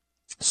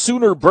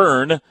 Sooner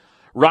Burn,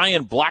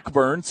 Ryan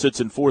Blackburn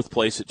sits in fourth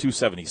place at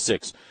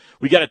 276.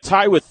 We got a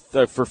tie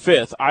for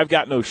fifth. I've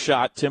got no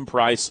shot, Tim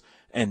Price,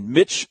 and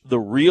Mitch the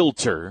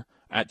Realtor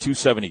at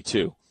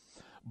 272.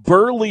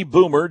 Burley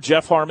Boomer,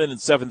 Jeff Harmon in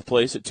seventh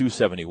place at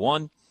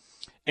 271.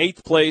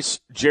 Eighth place,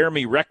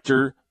 Jeremy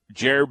Rector,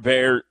 Jer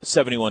Bear,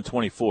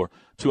 71-24,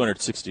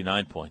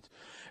 269 points.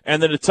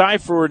 And then a tie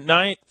for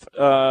ninth,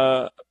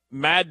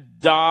 Mad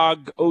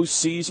Dog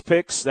OC's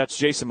picks. That's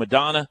Jason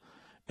Madonna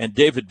and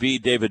David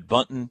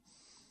Bunton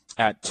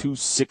at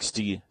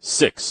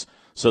 266.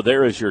 So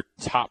there is your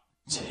top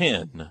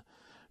 10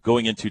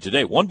 going into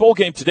today. One bowl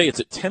game today. It's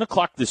at 10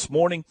 o'clock this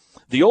morning.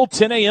 The old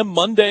 10 a.m.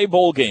 Monday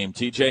bowl game,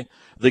 TJ.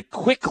 The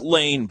Quick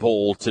Lane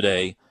Bowl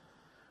today.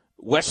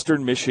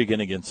 Western Michigan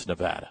against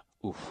Nevada.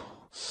 Oof.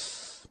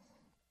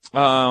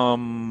 I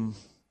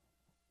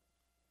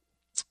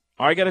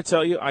got to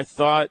tell you, I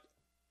thought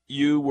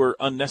you were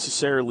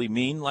unnecessarily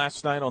mean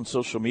last night on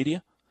social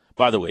media.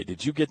 By the way,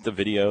 did you get the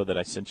video that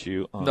I sent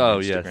you on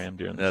Instagram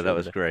during the show? That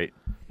was great.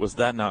 Was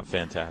that not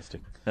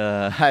fantastic?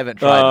 I haven't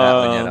tried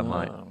that one yet. I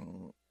might.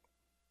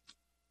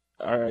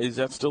 All right, is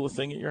that still a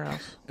thing at your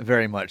house?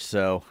 Very much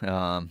so.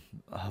 I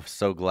was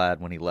so glad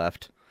when he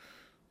left.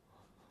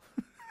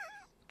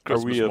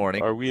 Christmas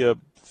morning. Are we a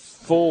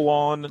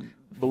full-on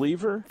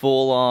believer?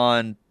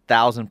 Full-on,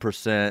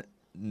 1,000%.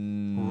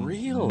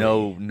 Really?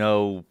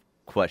 No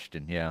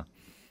question, yeah.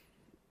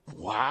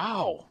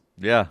 Wow.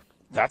 Yeah.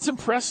 That's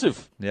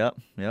impressive. Yep.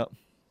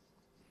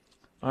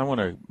 I want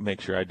to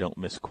make sure I don't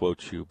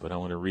misquote you, but I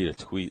want to read a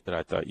tweet that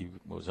I thought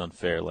was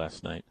unfair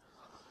last night.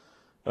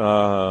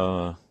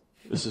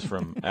 This is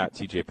from at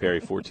TJ Perry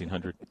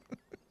 1400.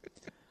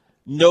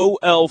 No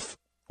elf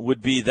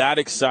would be that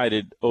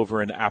excited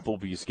over an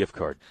Applebee's gift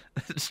card.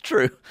 It's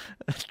true.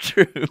 It's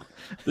true.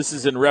 This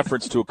is in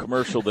reference to a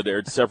commercial that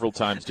aired several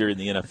times during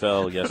the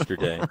NFL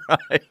yesterday.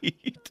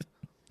 Right.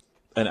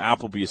 An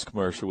Applebee's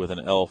commercial with an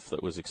elf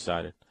that was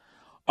excited.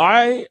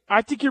 I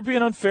think you're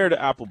being unfair to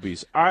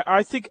Applebee's.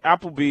 I think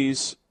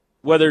Applebee's,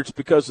 whether it's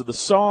because of the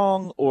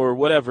song or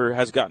whatever,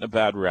 has gotten a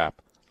bad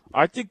rap.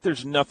 I think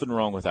there's nothing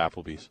wrong with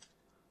Applebee's.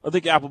 I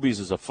think Applebee's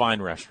is a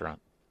fine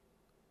restaurant.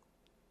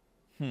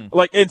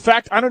 Like, in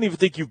fact, I don't even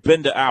think you've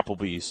been to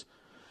Applebee's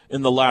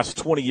in the last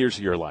 20 years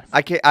of your life.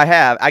 I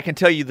have. I can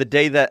tell you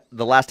the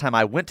last time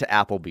I went to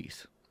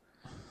Applebee's.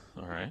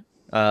 All right.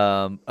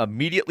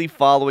 Immediately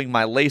following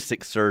my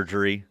LASIK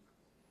surgery,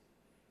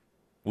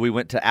 we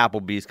went to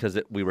Applebee's because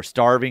we were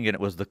starving, and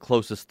it was the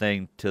closest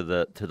thing to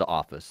the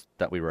office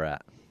that we were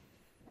at.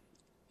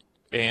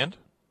 And?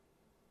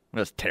 It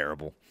was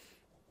terrible.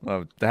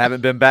 I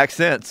haven't been back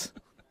since.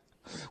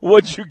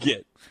 What'd you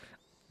get?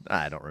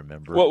 I don't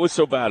remember. What was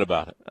so bad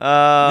about it?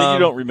 I mean, you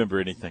don't remember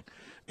anything.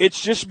 It's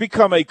just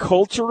become a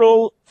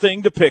cultural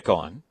thing to pick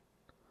on,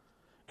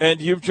 and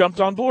you've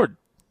jumped on board.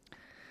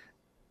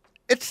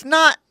 It's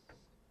not.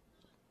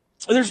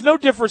 There's no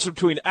difference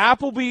between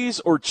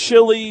Applebee's or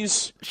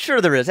Chili's. Sure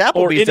there is.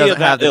 Applebee's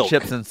doesn't have the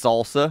chips and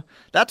salsa.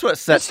 That's what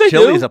sets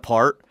Chili's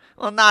apart.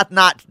 Well, not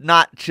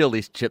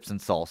Chili's chips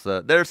and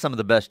salsa. They're some of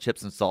the best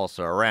chips and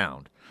salsa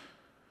around.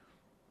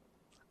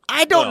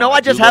 I don't know.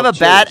 I just have a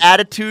bad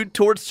attitude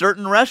towards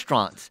certain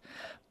restaurants.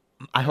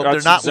 I hope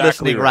they're not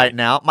listening right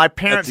now. My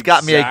parents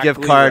got me a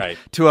gift card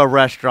to a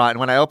restaurant, and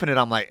when I opened it,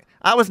 I'm like,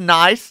 I was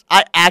nice.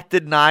 I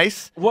acted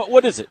nice.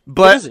 What is it?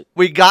 But what is it?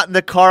 We got in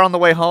the car on the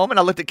way home, and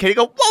I looked at Katie and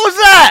go, what was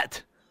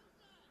that?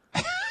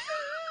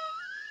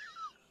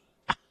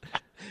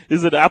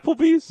 Is it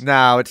Applebee's?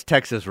 No, it's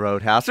Texas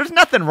Roadhouse. There's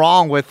nothing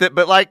wrong with it,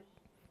 but, like,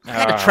 I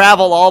had to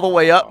travel all the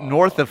way up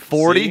north of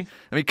 40. See?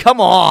 I mean,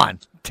 come on,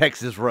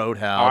 Texas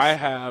Roadhouse.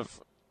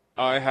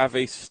 I have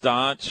a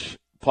staunch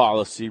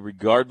policy,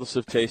 regardless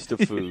of taste of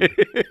food.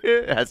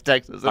 That's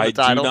Texas in the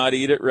title. I do not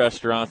eat at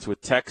restaurants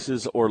with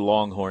Texas or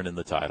Longhorn in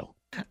the title.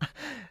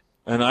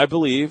 And I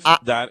believe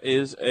that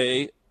is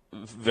a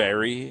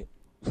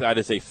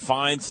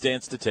fine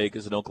stance to take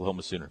as an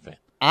Oklahoma Sooner fan.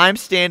 I'm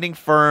standing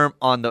firm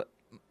on the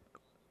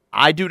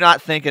I do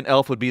not think an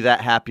elf would be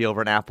that happy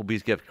over an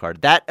Applebee's gift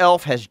card. That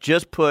elf has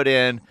just put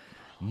in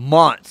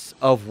months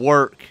of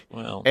work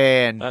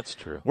and that's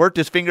true. Worked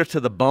his fingers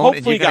to the bone,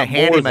 Hopefully and you're going to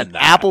hand him an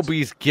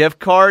Applebee's gift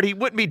card? He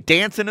wouldn't be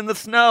dancing in the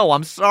snow.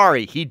 I'm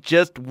sorry. He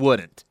just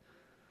wouldn't.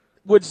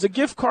 Was the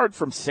gift card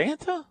from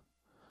Santa?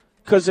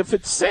 Because if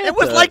it's Santa, it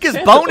was like his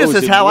Santa bonus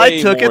is how I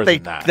way took more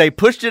it. than They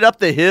pushed it up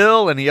the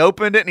hill, and he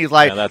opened it, and he's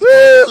like, that's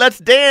woo, let's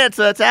dance.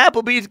 That's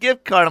Applebee's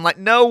gift card. I'm like,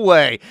 no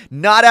way.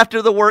 Not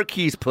after the work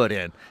he's put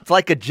in. It's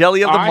like a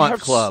Jelly of the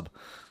Month club.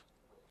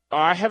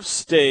 I have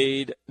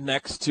stayed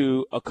next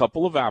to a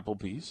couple of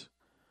Applebee's.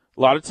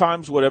 A lot of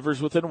times,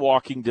 whatever's within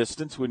walking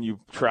distance, when you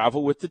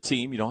travel with the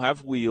team, you don't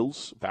have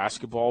wheels,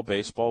 basketball,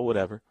 baseball,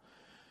 whatever.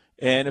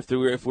 And if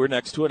we're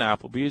next to an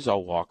Applebee's,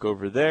 I'll walk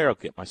over there. I'll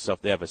get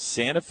myself – they have a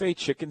Santa Fe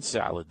chicken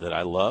salad that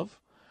I love.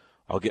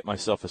 I'll get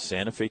myself a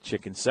Santa Fe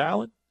chicken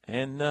salad,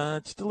 and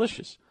it's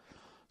delicious.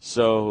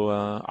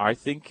 So I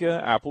think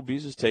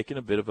Applebee's is taking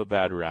a bit of a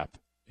bad rap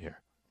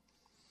here.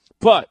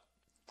 But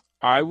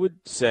I would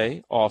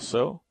say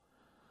also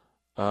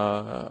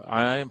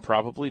I am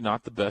probably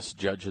not the best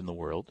judge in the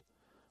world.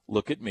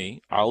 Look at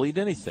me. I'll eat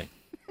anything.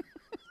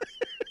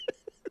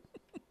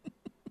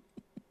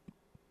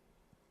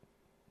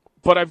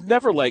 But I've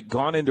never,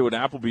 gone into an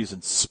Applebee's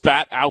and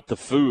spat out the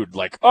food.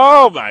 Like,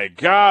 oh, my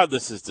God,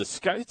 this is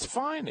disgusting. It's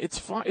fine. It's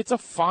fine. It's a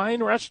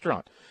fine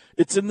restaurant.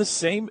 It's in the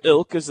same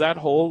ilk as that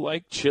whole,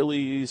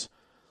 Chili's,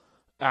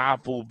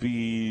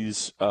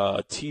 Applebee's,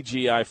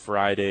 TGI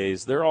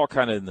Fridays. They're all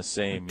kind of in the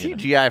same.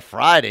 TGI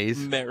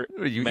Fridays? Are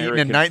you eating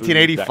in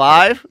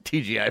 1985?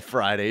 TGI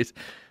Fridays.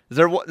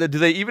 Do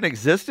they even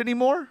exist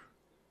anymore?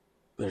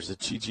 There's a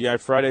TGI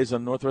Fridays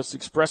on Northwest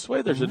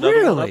Expressway. There's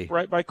another one up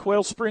right by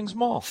Quail Springs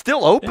Mall.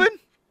 Still open?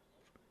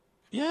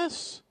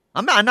 Yes.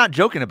 I'm not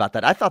joking about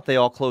that. I thought they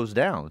all closed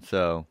down.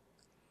 So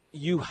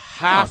you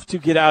have to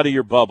get out of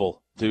your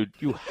bubble, dude.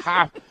 You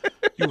have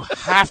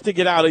to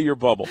get out of your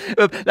bubble.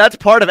 That's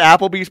part of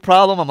Applebee's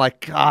problem. I'm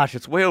like, gosh,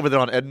 it's way over there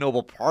on Ed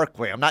Noble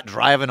Parkway. I'm not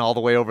driving all the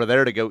way over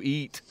there to go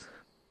eat.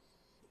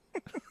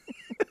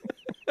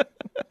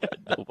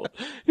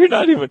 We're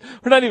not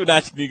even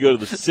asking you to go to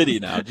the city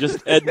now.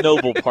 Just Ed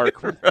Noble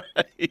Park.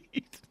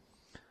 Right.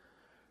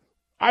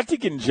 I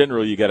think in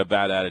general you got a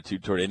bad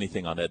attitude toward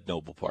anything on Ed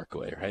Noble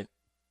Parkway, right?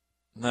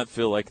 Doesn't that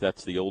feel like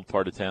that's the old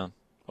part of town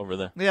over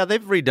there? Yeah,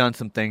 they've redone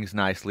some things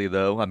nicely,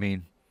 though. I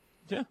mean,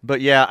 yeah.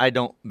 But yeah, I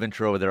don't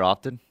venture over there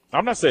often.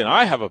 I'm not saying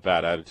I have a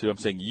bad attitude. I'm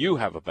saying you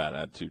have a bad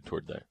attitude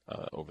toward there,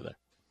 over there.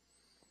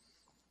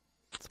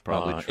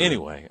 probably true.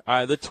 Anyway,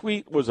 the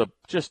tweet was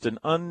just an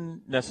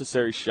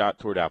unnecessary shot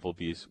toward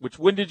Applebee's.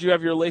 When did you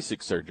have your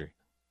LASIK surgery?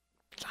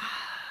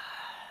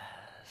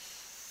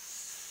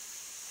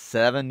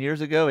 7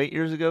 years ago, 8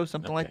 years ago,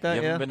 something like that.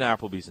 You haven't been to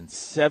Applebee's in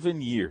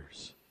 7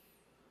 years,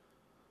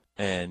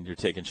 and you're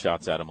taking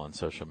shots at them on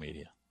social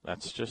media.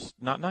 That's just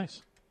not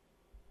nice.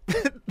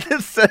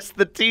 This says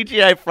the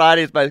TGI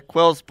Fridays by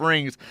Quail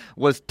Springs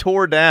was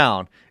tore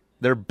down.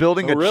 They're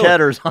building really?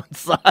 Cheddar's on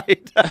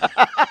site.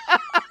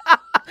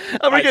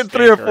 I'm getting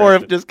 3 or 4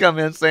 have just come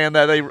in saying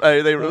that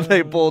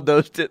they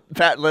bulldozed it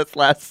Patlets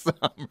last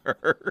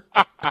summer,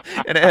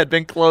 and it had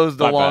been closed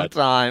a long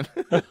time.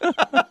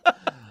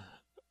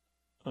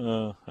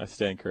 I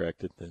stand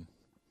corrected then.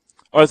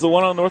 Oh, is the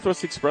one on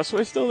Northwest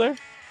Expressway still there?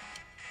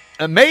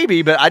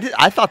 Maybe, but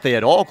I thought they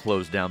had all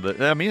closed down.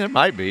 But I mean, it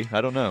might be.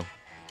 I don't know.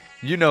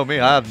 You know me.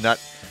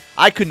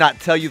 I could not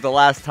tell you the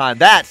last time.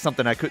 That's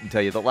something I couldn't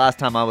tell you. The last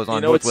time I was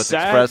on Northwest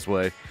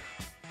Expressway.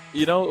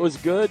 You know, it was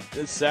good.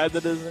 It's sad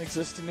that it doesn't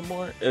exist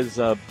anymore. Is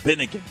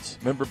Bennigan's.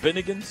 Remember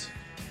Bennigan's?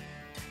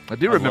 I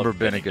do remember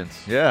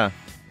Bennigan's. Yeah.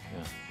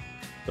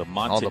 The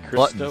Monte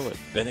Cristo at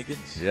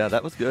Bennigan's. Yeah,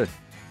 that was good.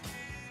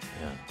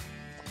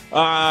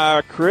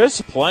 Yeah.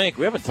 Chris Plank.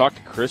 We haven't talked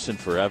to Chris in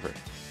forever.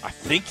 I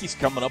think he's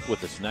coming up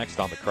with us next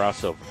on the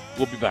crossover.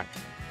 We'll be back.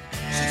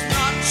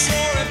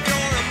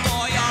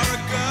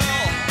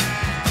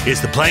 It's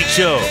the Plank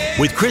Show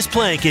with Chris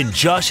Plank and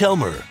Josh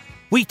Helmer.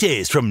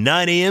 Weekdays from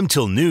 9 a.m.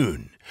 till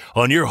noon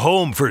on your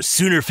home for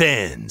Sooner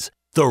fans,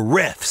 the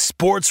Ref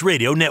Sports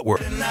Radio Network.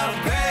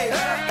 Yeah,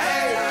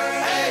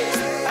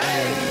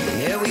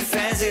 we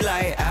fancy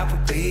like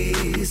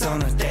Applebee's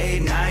on a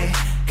date night.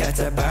 Got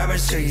that Bourbon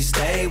Street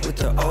steak with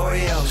the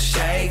Oreo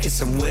shake and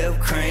some whipped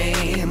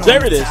cream.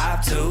 There it is.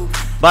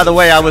 By the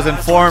way, I was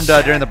informed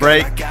during the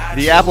break,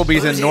 the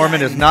Applebee's in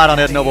Norman is not on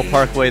Ed Noble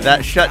Parkway.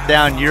 That shut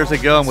down years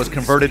ago and was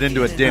converted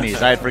into a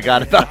Denny's. I had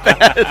forgot about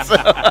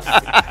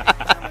that.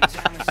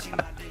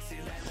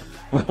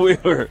 We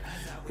were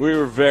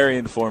very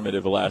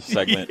informative last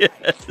segment.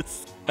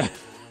 Yes.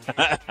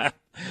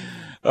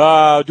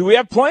 Do we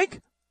have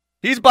Plank?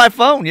 He's by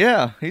phone,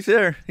 yeah. He's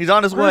there. He's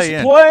on his way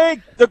in.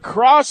 Plank, the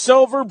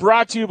crossover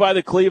brought to you by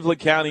the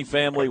Cleveland County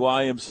Family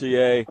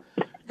YMCA.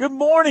 Good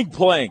morning,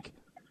 Plank.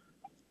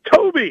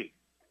 Toby,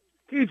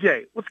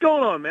 TJ, what's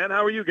going on, man?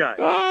 How are you guys?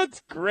 Oh,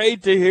 it's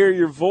great to hear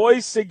your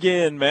voice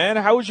again, man.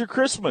 How was your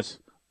Christmas?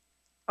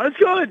 It's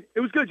good. It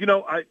was good. You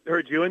know, I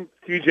heard you and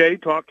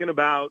TJ talking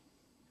about,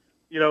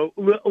 you know,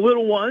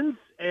 little ones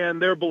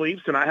and their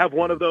beliefs, and I have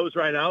one of those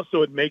right now,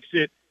 so it makes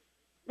it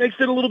a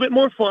little bit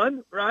more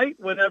fun, right?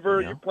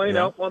 Whenever you're playing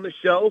Elf on the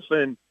Shelf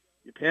and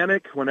you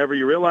panic whenever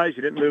you realize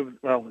you didn't move.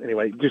 Well,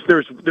 anyway, just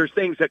there's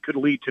things that could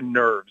lead to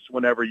nerves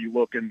whenever you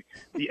look and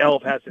the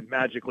elf hasn't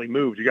magically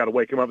moved. You got to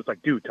wake him up. It's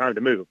like, dude, time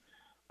to move.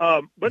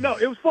 But no,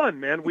 it was fun,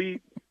 man.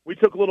 We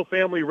took a little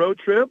family road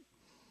trip.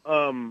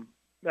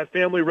 That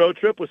family road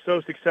trip was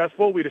so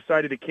successful, we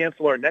decided to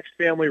cancel our next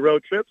family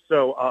road trip.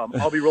 So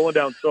I'll be rolling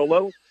down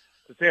solo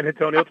to San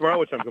Antonio tomorrow,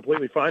 which I'm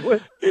completely fine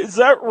with. Is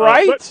that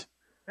right?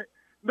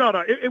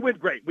 No, it went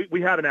great.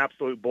 We had an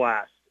absolute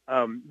blast.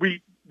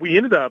 We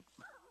ended up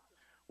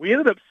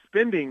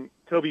spending,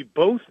 Toby,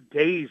 both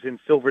days in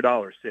Silver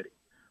Dollar City,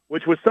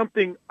 which was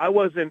something I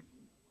wasn't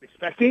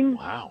expecting.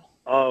 Wow.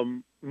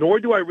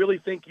 Nor do I really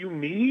think you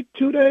need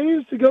 2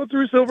 days to go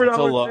through Silver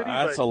Dollar City.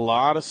 That's a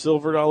lot of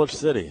Silver Dollar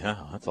City.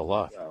 Yeah, that's a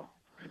lot.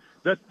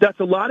 That's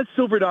a lot of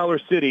Silver Dollar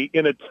City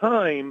in a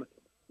time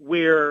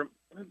where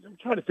I'm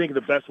trying to think of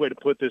the best way to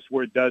put this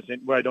where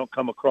I don't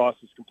come across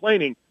as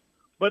complaining.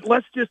 But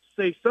let's just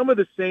say some of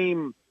the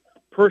same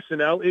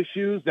personnel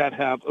issues that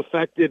have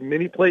affected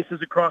many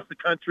places across the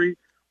country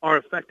are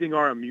affecting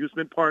our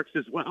amusement parks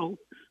as well.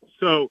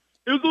 So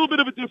it was a little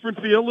bit of a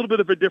different feel, a little bit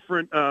of a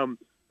different roadie,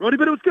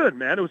 but it was good,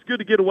 man. It was good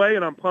to get away,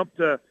 and I'm pumped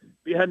to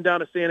be heading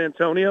down to San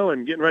Antonio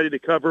and getting ready to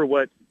cover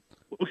what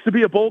looks to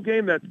be a bowl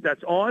game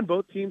that's on.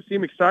 Both teams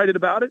seem excited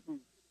about it. And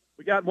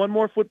we got one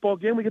more football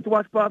game. We get to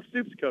watch Bob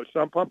Stoops coach, so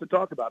I'm pumped to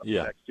talk about it for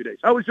the next 2 days.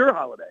 How was your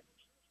holiday?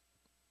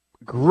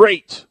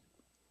 Great.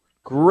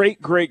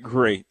 Great.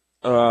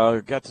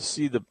 Got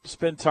to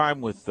spend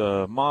time with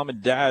mom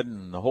and dad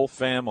and the whole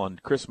fam on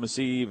Christmas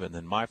Eve, and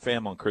then my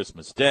fam on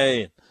Christmas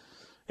Day.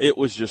 It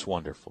was just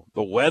wonderful.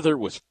 The weather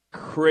was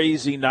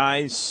crazy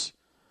nice.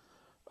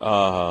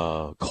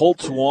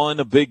 Colts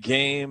won a big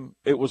game.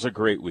 It was a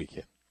great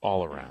weekend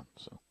all around.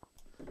 So,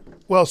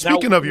 well,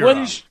 speaking of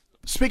your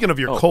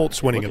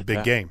Colts winning a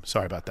big game,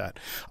 sorry about that.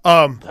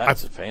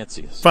 That's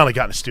fancy. Finally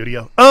got in the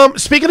studio.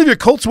 Speaking of your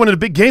Colts winning a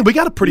big game, we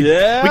got a pretty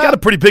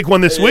big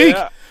one this week.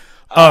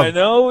 I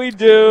know we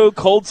do.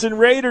 Colts and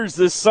Raiders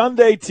this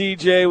Sunday,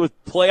 TJ, with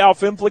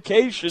playoff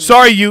implications.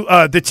 Sorry,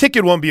 the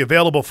ticket won't be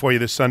available for you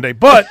this Sunday,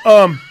 but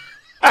no,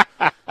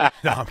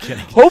 I'm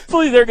kidding.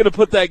 Hopefully they're going to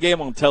put that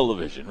game on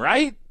television,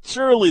 right?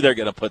 Surely they're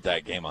going to put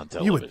that game on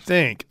television. You would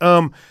think.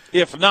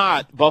 If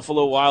not,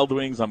 Buffalo Wild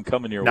Wings, I'm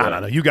coming your way.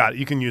 No, you got it.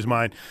 You can use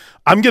mine.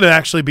 I'm going to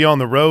actually be on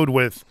the road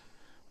with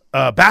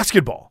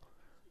basketball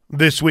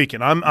this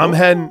weekend. I'm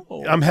heading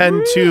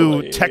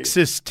to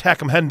Texas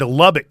Tech. I'm heading to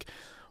Lubbock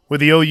with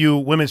the OU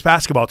women's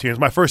basketball team. It's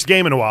my first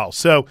game in a while,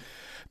 so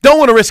don't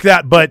want to risk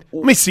that. But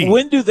let me see.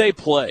 When do they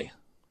play?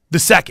 The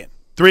 2nd,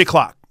 3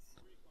 o'clock.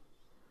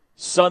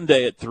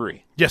 Sunday at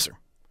 3. Yes, sir.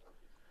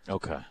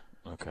 Okay.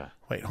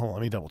 Wait, hold on.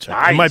 Let me double check.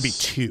 Nice. It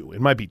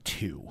might be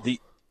 2.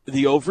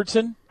 The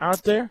Overton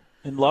out there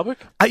in Lubbock?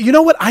 You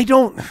know what? I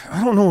don't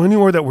know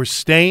anywhere that we're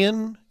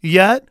staying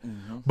yet,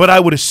 but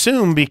I would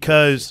assume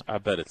because I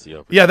bet it's the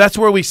Overton. Yeah, that's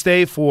where we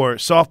stay for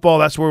softball.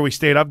 That's where we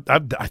stayed.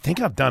 I think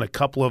I've done a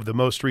couple of the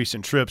most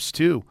recent trips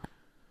to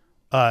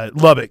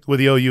Lubbock with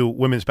the OU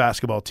women's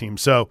basketball team.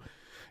 So,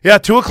 yeah,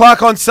 2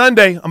 o'clock on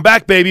Sunday. I'm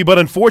back, baby. But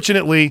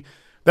unfortunately,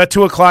 that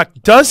 2 o'clock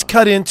does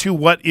cut into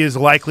what is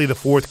likely the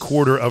fourth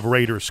quarter of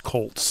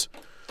Raiders-Colts.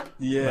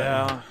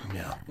 Yeah.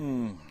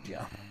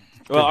 Yeah.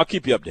 Well, I'll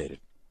keep you updated.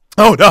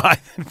 Oh, no,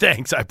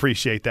 thanks. I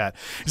appreciate that.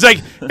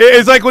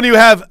 It's like when you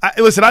have –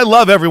 listen, I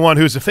love everyone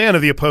who's a fan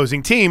of the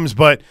opposing teams,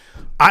 but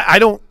I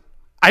don't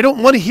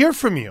want to hear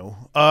from you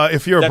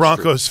if you're a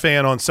Broncos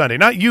fan on Sunday.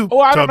 Not you,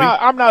 Toby.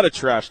 I'm not a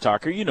trash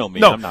talker. You know me.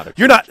 No, I'm not a trash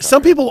you're not. talker.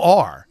 Some people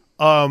are.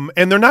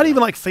 And they're not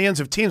even like fans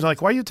of teams. I'm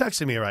like, why are you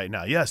texting me right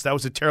now? Yes, that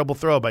was a terrible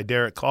throw by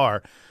Derek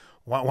Carr.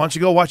 Why don't you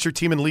go watch your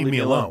team and leave me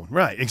alone?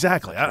 Right,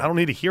 exactly. I don't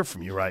need to hear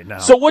from you right now.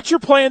 So what's your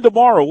plan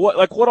tomorrow?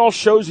 What all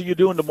shows are you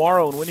doing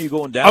tomorrow, and when are you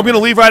going down? I'm going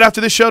to leave right after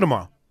this show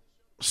tomorrow.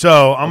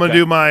 So I'm going to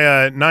do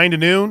my 9 to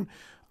noon.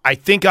 I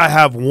think I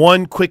have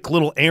one quick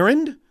little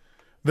errand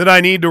that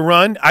I need to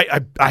run.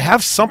 I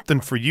have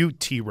something for you,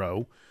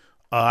 T-Row.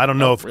 I don't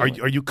know if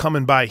really? Are you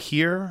coming by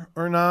here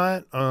or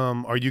not?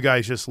 Are you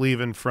guys just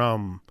leaving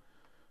from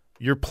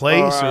your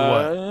place or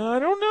what? I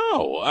don't know.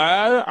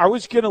 I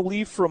was going to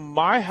leave from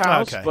my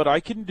house, but I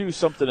can do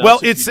something else. Well,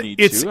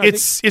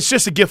 it's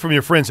just a gift from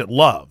your friends at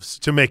Love's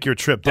to make your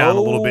trip down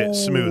a little bit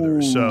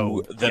smoother.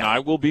 So then I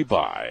will be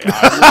by.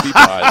 I will be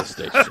by the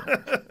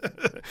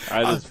station.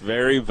 That is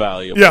very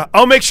valuable. Yeah,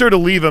 I'll make sure to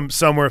leave them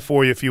somewhere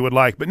for you if you would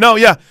like. But no,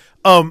 yeah,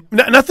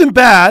 nothing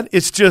bad.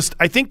 It's just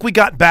I think we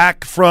got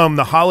back from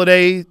the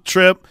holiday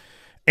trip,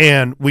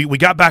 and we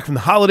got back from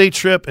the holiday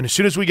trip, and as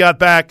soon as we got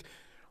back,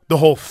 the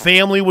whole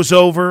family was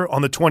over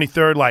on the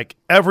 23rd, like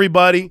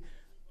everybody.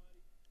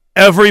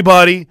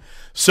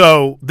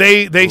 So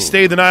they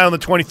stayed the night on the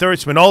 23rd,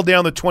 spent all day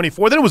on the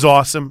 24th. Then it was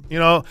awesome, you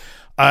know.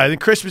 Then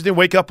Christmas didn't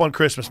wake up on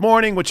Christmas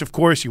morning, which, of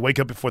course, you wake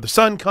up before the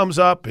sun comes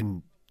up,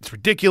 and it's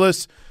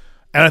ridiculous.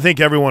 And I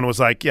think everyone was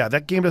like, yeah,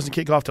 that game doesn't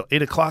kick off till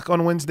 8 o'clock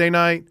on Wednesday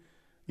night.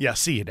 Yeah,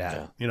 see you, Dad.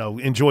 Yeah. You know,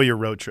 enjoy your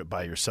road trip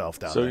by yourself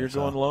down there. So you're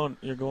going alone.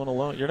 You're going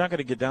alone. You're not going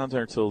to get down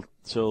there until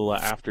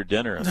after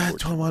dinner.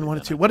 21, 1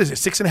 to 2. What is it?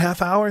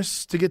 6.5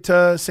 hours to get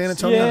to San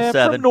Antonio? Yeah,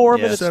 7. From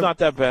Norman, Yeah. it's not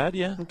that bad.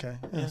 Yeah. Okay.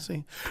 Yeah.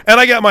 See, and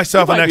I got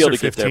myself you an might be extra able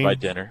to 15. get there by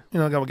dinner. You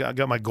know, I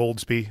got my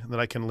Goldsby that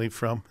I can leave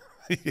from.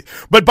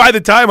 But by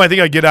the time I think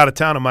I get out of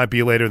town, it might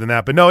be later than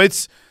that. But no,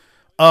 it's.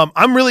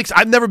 I'm really.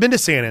 I've never been to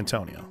San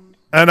Antonio,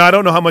 and I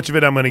don't know how much of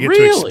it I'm going to get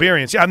to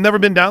experience. Yeah, I've never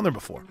been down there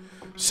before.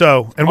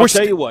 So, and I'll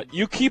tell you what,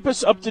 you keep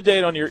us up to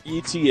date on your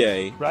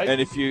ETA, right? And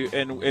if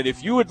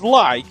you would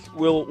like,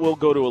 we'll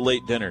go to a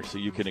late dinner so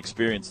you can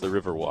experience the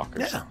Riverwalk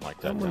or something like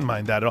that. I wouldn't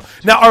mind that at all.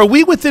 Now, are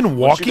we within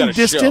walking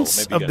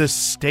distance of the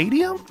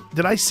stadium?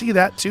 Did I see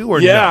that too, or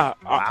yeah?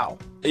 No? Wow.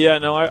 Yeah,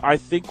 no, I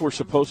think we're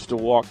supposed to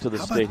walk to the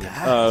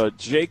stadium.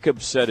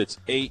 Jacob said it's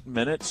 8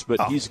 minutes,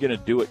 but he's going to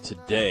do it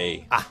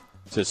today.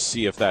 To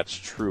see if that's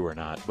true or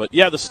not. But,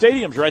 yeah, the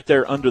stadium's right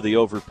there under the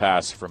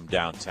overpass from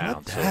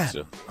downtown.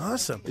 So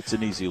awesome. It's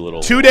an easy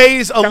little 2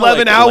 days,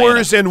 11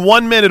 hours, and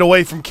 1 minute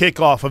away from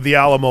kickoff of the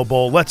Alamo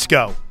Bowl. Let's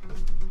go.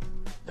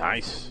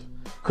 Nice.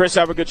 Chris,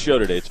 have a good show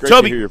today. It's great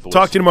Toby, to hear your voice.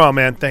 Talk to you tomorrow,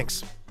 man.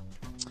 Thanks.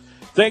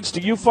 Thanks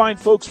to you fine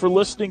folks for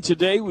listening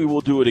today. We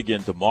will do it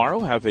again tomorrow.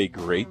 Have a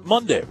great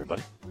Monday,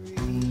 everybody.